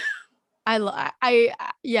that.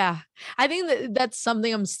 Yeah. I think that's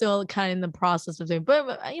something I'm still kind of in the process of doing,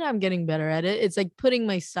 but I'm getting better at it. It's like putting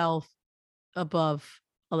myself above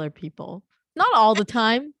other people. Not all the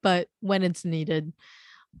time, but when it's needed.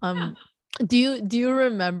 Yeah. Do you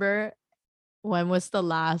remember when was the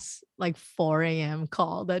last like 4 a.m.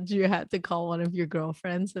 call that you had to call one of your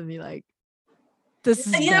girlfriends and be like, this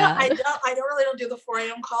is I bad? don't do the 4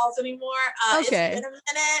 a.m. calls anymore. It's Okay. been a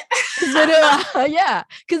minute. Yeah,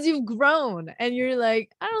 because you've grown and you're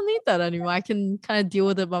like, I don't need that anymore. I can kind of deal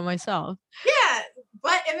with it by myself. Yeah,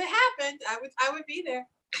 but if it happened, I would be there.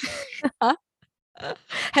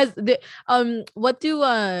 Has the what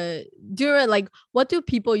do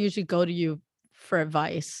people usually go to you for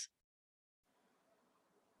advice?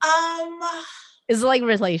 Um, Is it like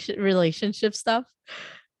relationship stuff?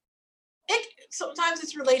 sometimes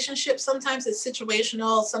it's relationships, sometimes it's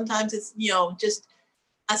situational, sometimes it's just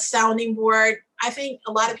a sounding board. I think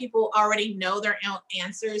a lot of people already know their own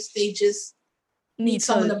answers. They just need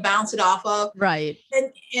someone to bounce it off of. Right.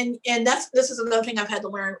 And this is another thing I've had to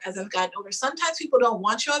learn as I've gotten older. Sometimes people don't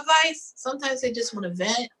want your advice. Sometimes they just want to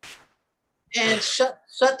vent and shut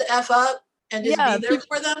the F up and just be there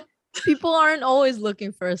for them. People aren't always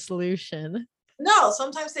looking for a solution. No,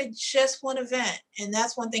 sometimes they just want to vent. And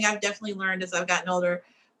that's one thing I've definitely learned as I've gotten older.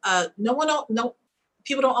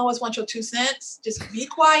 People don't always want your 2 cents. Just be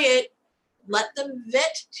quiet, let them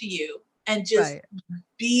vent to you, and just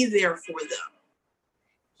be there for them.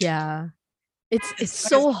 Yeah. It's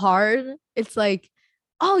so hard. It's like,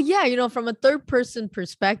 oh yeah, from a third person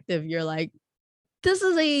perspective, you're like, this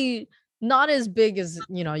is a not as big as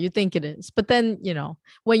you think it is. But then,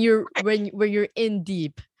 when you're in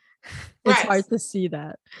deep, it's hard to see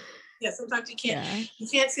that. Yeah, sometimes you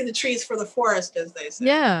can't see the trees for the forest, as they say.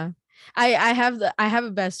 Yeah. I have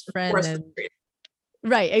a best friend and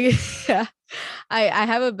right. Yeah. I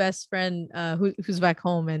have a best friend who's back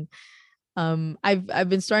home, and I've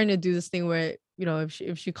been starting to do this thing where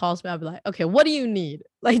if she calls me, I'll be like, okay, what do you need?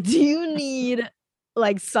 Like, do you need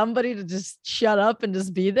like somebody to just shut up and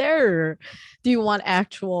just be there, or do you want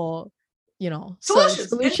actual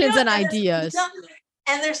solutions and ideas?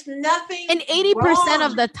 And there's nothing. And 80%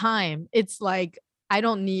 of the time, it's like, I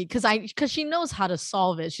don't need, because she knows how to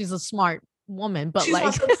solve it. She's a smart woman, but she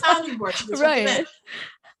wants a sounding board. Right.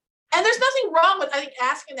 And there's nothing wrong with, I think,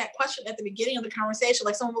 asking that question at the beginning of the conversation.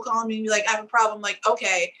 Like, someone will call me and be like, I have a problem. Like,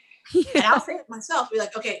 okay. Yeah. And I'll say it myself. Be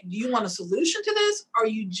like, okay, do you want a solution to this, or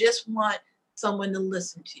you just want someone to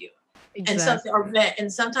listen to you? Exactly.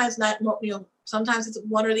 And sometimes not, sometimes it's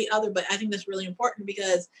one or the other, but I think that's really important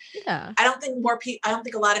because I don't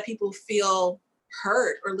think a lot of people feel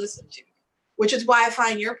heard or listened to. which is why I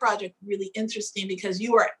find your project really interesting, because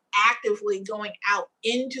you are actively going out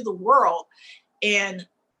into the world and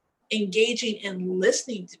engaging and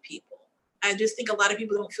listening to people. I just think a lot of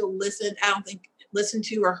people don't feel listened. I don't think listened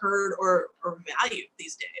to or heard or valued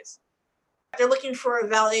these days. They're looking for a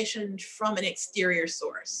validation from an exterior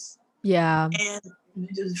source. Yeah. And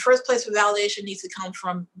the first place for validation needs to come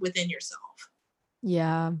from within yourself.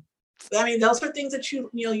 Yeah. I mean, those are things that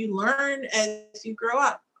you learn as you grow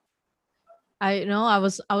up. I know I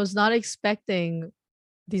was not expecting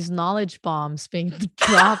these knowledge bombs being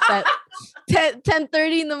dropped at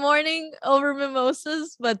 10:30 in the morning over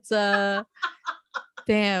mimosas, but damn,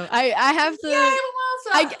 I have to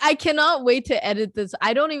I cannot wait to edit this.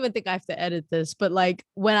 I don't even think I have to edit this, but like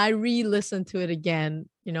when I re-listen to it again,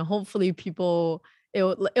 hopefully people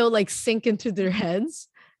it'll like sink into their heads.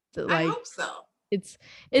 I hope so. It's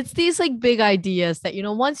these like big ideas that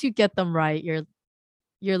once you get them right,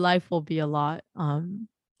 your life will be a lot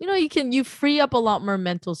you free up a lot more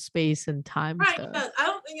mental space and time to I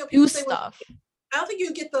don't think people do stuff. I don't think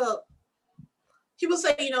you get the people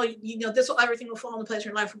say everything will fall into place,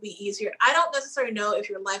 your life will be easier. I don't necessarily know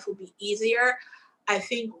if your life will be easier. I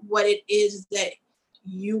think what it is that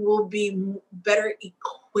you will be better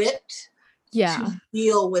equipped to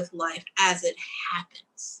deal with life as it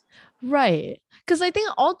happens. Right. Because I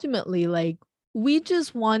think ultimately, like, we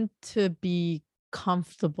just want to be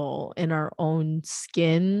comfortable in our own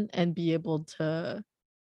skin and be able to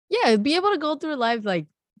go through life like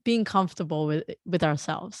being comfortable with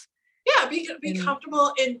ourselves. Yeah, be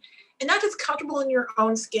comfortable and not just comfortable in your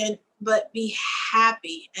own skin, but be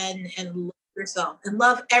happy and love yourself and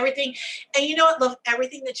love everything. And you know what? Love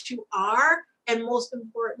everything that you are, and most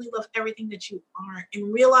importantly, love everything that you aren't,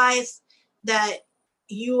 and realize that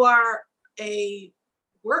you are a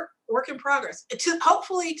work in progress.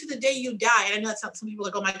 Hopefully to the day you die. And I know some people are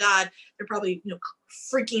like, oh my God, they're probably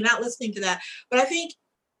freaking out listening to that. But I think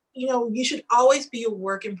you should always be a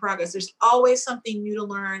work in progress. There's always something new to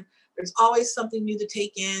learn. There's always something new to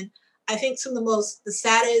take in. I think some of the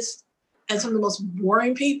saddest and some of the most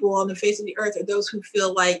boring people on the face of the earth are those who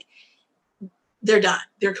feel like they're done.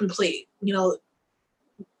 They're complete. They're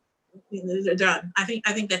done. I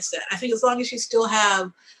think that's it. I think as long as you still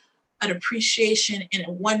have an appreciation and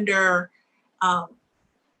a wonder, I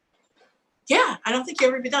don't think you'll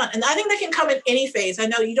ever be done. And I think that can come in any phase. I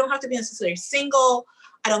know you don't have to be necessarily single.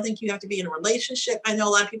 I don't think you have to be in a relationship. I know a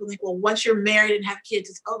lot of people think, well, once you're married and have kids,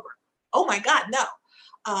 it's over. Oh my God, no.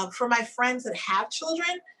 For my friends that have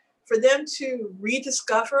children, for them to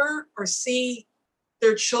rediscover or see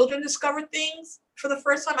their children discover things for the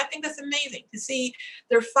first time, I think that's amazing. To see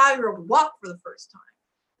their 5-year-old walk for the first time,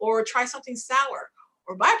 or try something sour,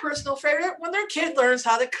 or my personal favorite, when their kid learns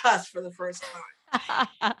how to cuss for the first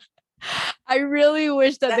time. I really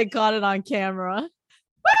wish that they caught it on camera.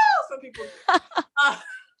 Well, some people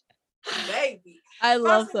maybe. I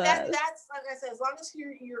love that. That's like I said, as long as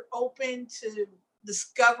you're open to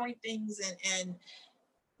discovering things and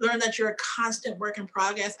learn that you're a constant work in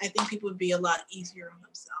progress, I think people would be a lot easier on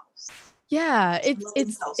themselves. Yeah,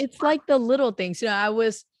 it's like the little things. I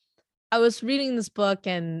was reading this book,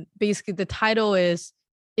 and basically the title is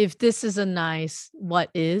 "If This Is a Nice, What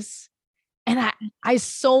Is?" And I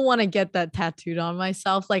so want to get that tattooed on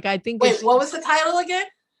myself. Like, I think. Wait, what was the title again?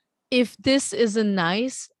 If this isn't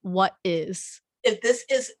nice, what is? If this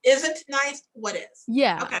isn't nice, what is?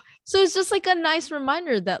 Yeah. Okay. So it's just like a nice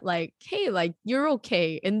reminder that, like, hey, like, you're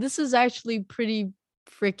okay, and this is actually pretty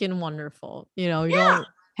freaking wonderful. You don't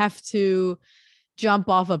have to jump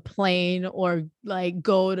off a plane or like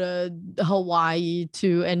go to Hawaii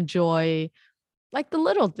to enjoy like the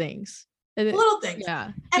little things. Little things.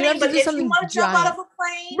 Yeah. I mean, but if you want to jump out of a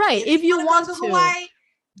plane, right? If you want to, Hawaii,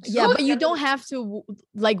 yeah, but you don't have to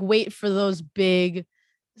like wait for those big,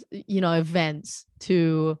 events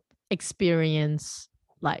to experience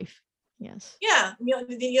life. Yes. Yeah, you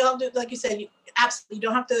have to, like you said, you absolutely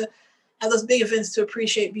don't have to have those big events to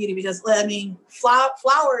appreciate beauty, because I mean,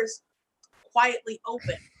 flowers quietly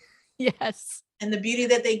open. Yes. And the beauty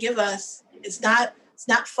that they give us, it's not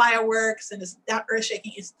fireworks and it's not earth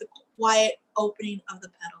shaking. It's the quiet opening of the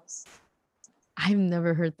petals. I've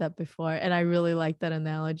never heard that before, and I really like that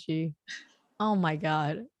analogy. Oh my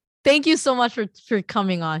God. Thank you so much for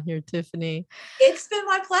coming on here, Tiffany. It's been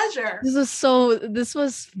my pleasure. This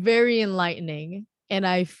was very enlightening, and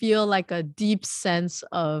I feel like a deep sense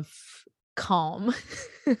of calm.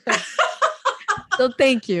 So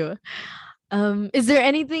thank you. Is there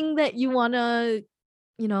anything that you want to,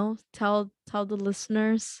 tell the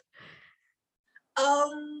listeners?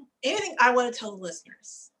 Anything I want to tell the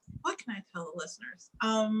listeners. What can I tell the listeners?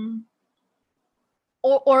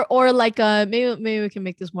 or like maybe we can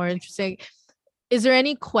make this more interesting. Is there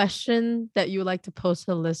any question that you would like to pose to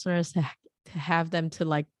the listeners to have them to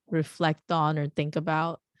like reflect on or think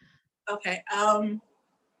about? Okay.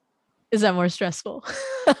 Is that more stressful?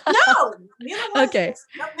 No, neither one Okay. is.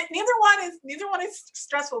 No, neither one is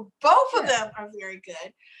stressful. Both of them are very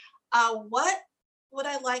good. What would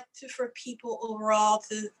I like to for people overall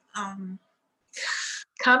to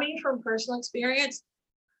coming from personal experience?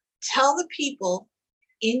 Tell the people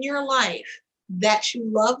in your life that you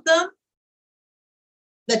love them,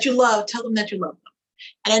 that you love. Tell them that you love them.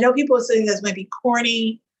 And I know people are saying this might be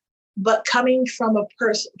corny, but coming from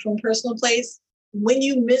from personal place, when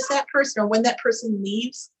you miss that person or when that person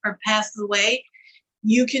leaves or passes away,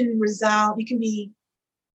 you can be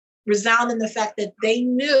resound in the fact that they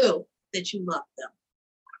knew that you loved them.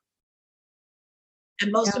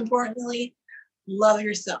 And most Yeah. importantly, love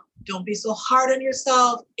yourself. Don't be so hard on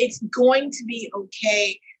yourself. It's going to be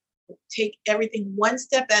okay. Take everything one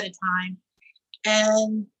step at a time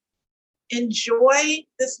and enjoy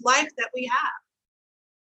this life that we have.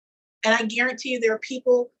 And I guarantee you there are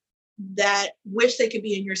people that wish they could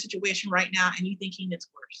be in your situation right now and you thinking it's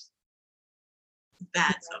worse. It's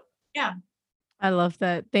bad. So yeah. I love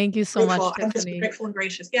that. Thank you so much, Grateful. I'm just Tiffany. grateful and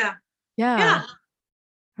gracious. Yeah. Yeah. Yeah.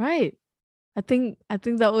 Right. I think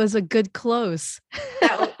that was a good close.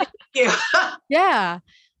 Thank you. Yeah.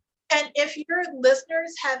 And if your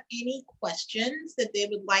listeners have any questions that they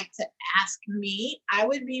would like to ask me, I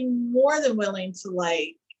would be more than willing to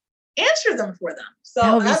like answer them for them. So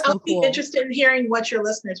That would be I'll so be cool. interested in hearing what your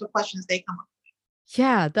listeners, what questions they come up with.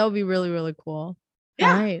 Yeah, that would be really, really cool. All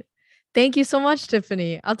Yeah. right. Thank you so much,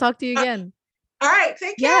 Tiffany. I'll talk to you again. All right.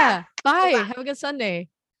 Take care. Yeah. Bye. Bye-bye. Have a good Sunday.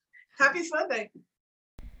 Happy Sunday.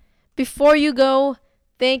 Before you go,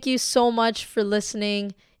 thank you so much for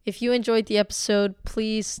listening. If you enjoyed the episode,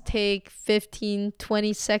 please take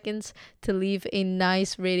 15-20 seconds to leave a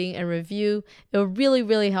nice rating and review. It'll really,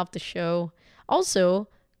 really help the show. Also,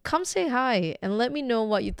 come say hi and let me know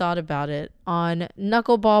what you thought about it on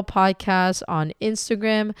Knuckleball Podcast on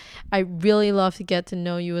Instagram. I really love to get to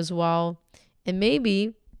know you as well. And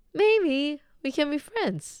maybe we can be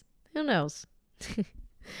friends. Who knows?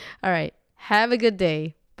 All right. Have a good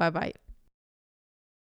day. Bye-bye.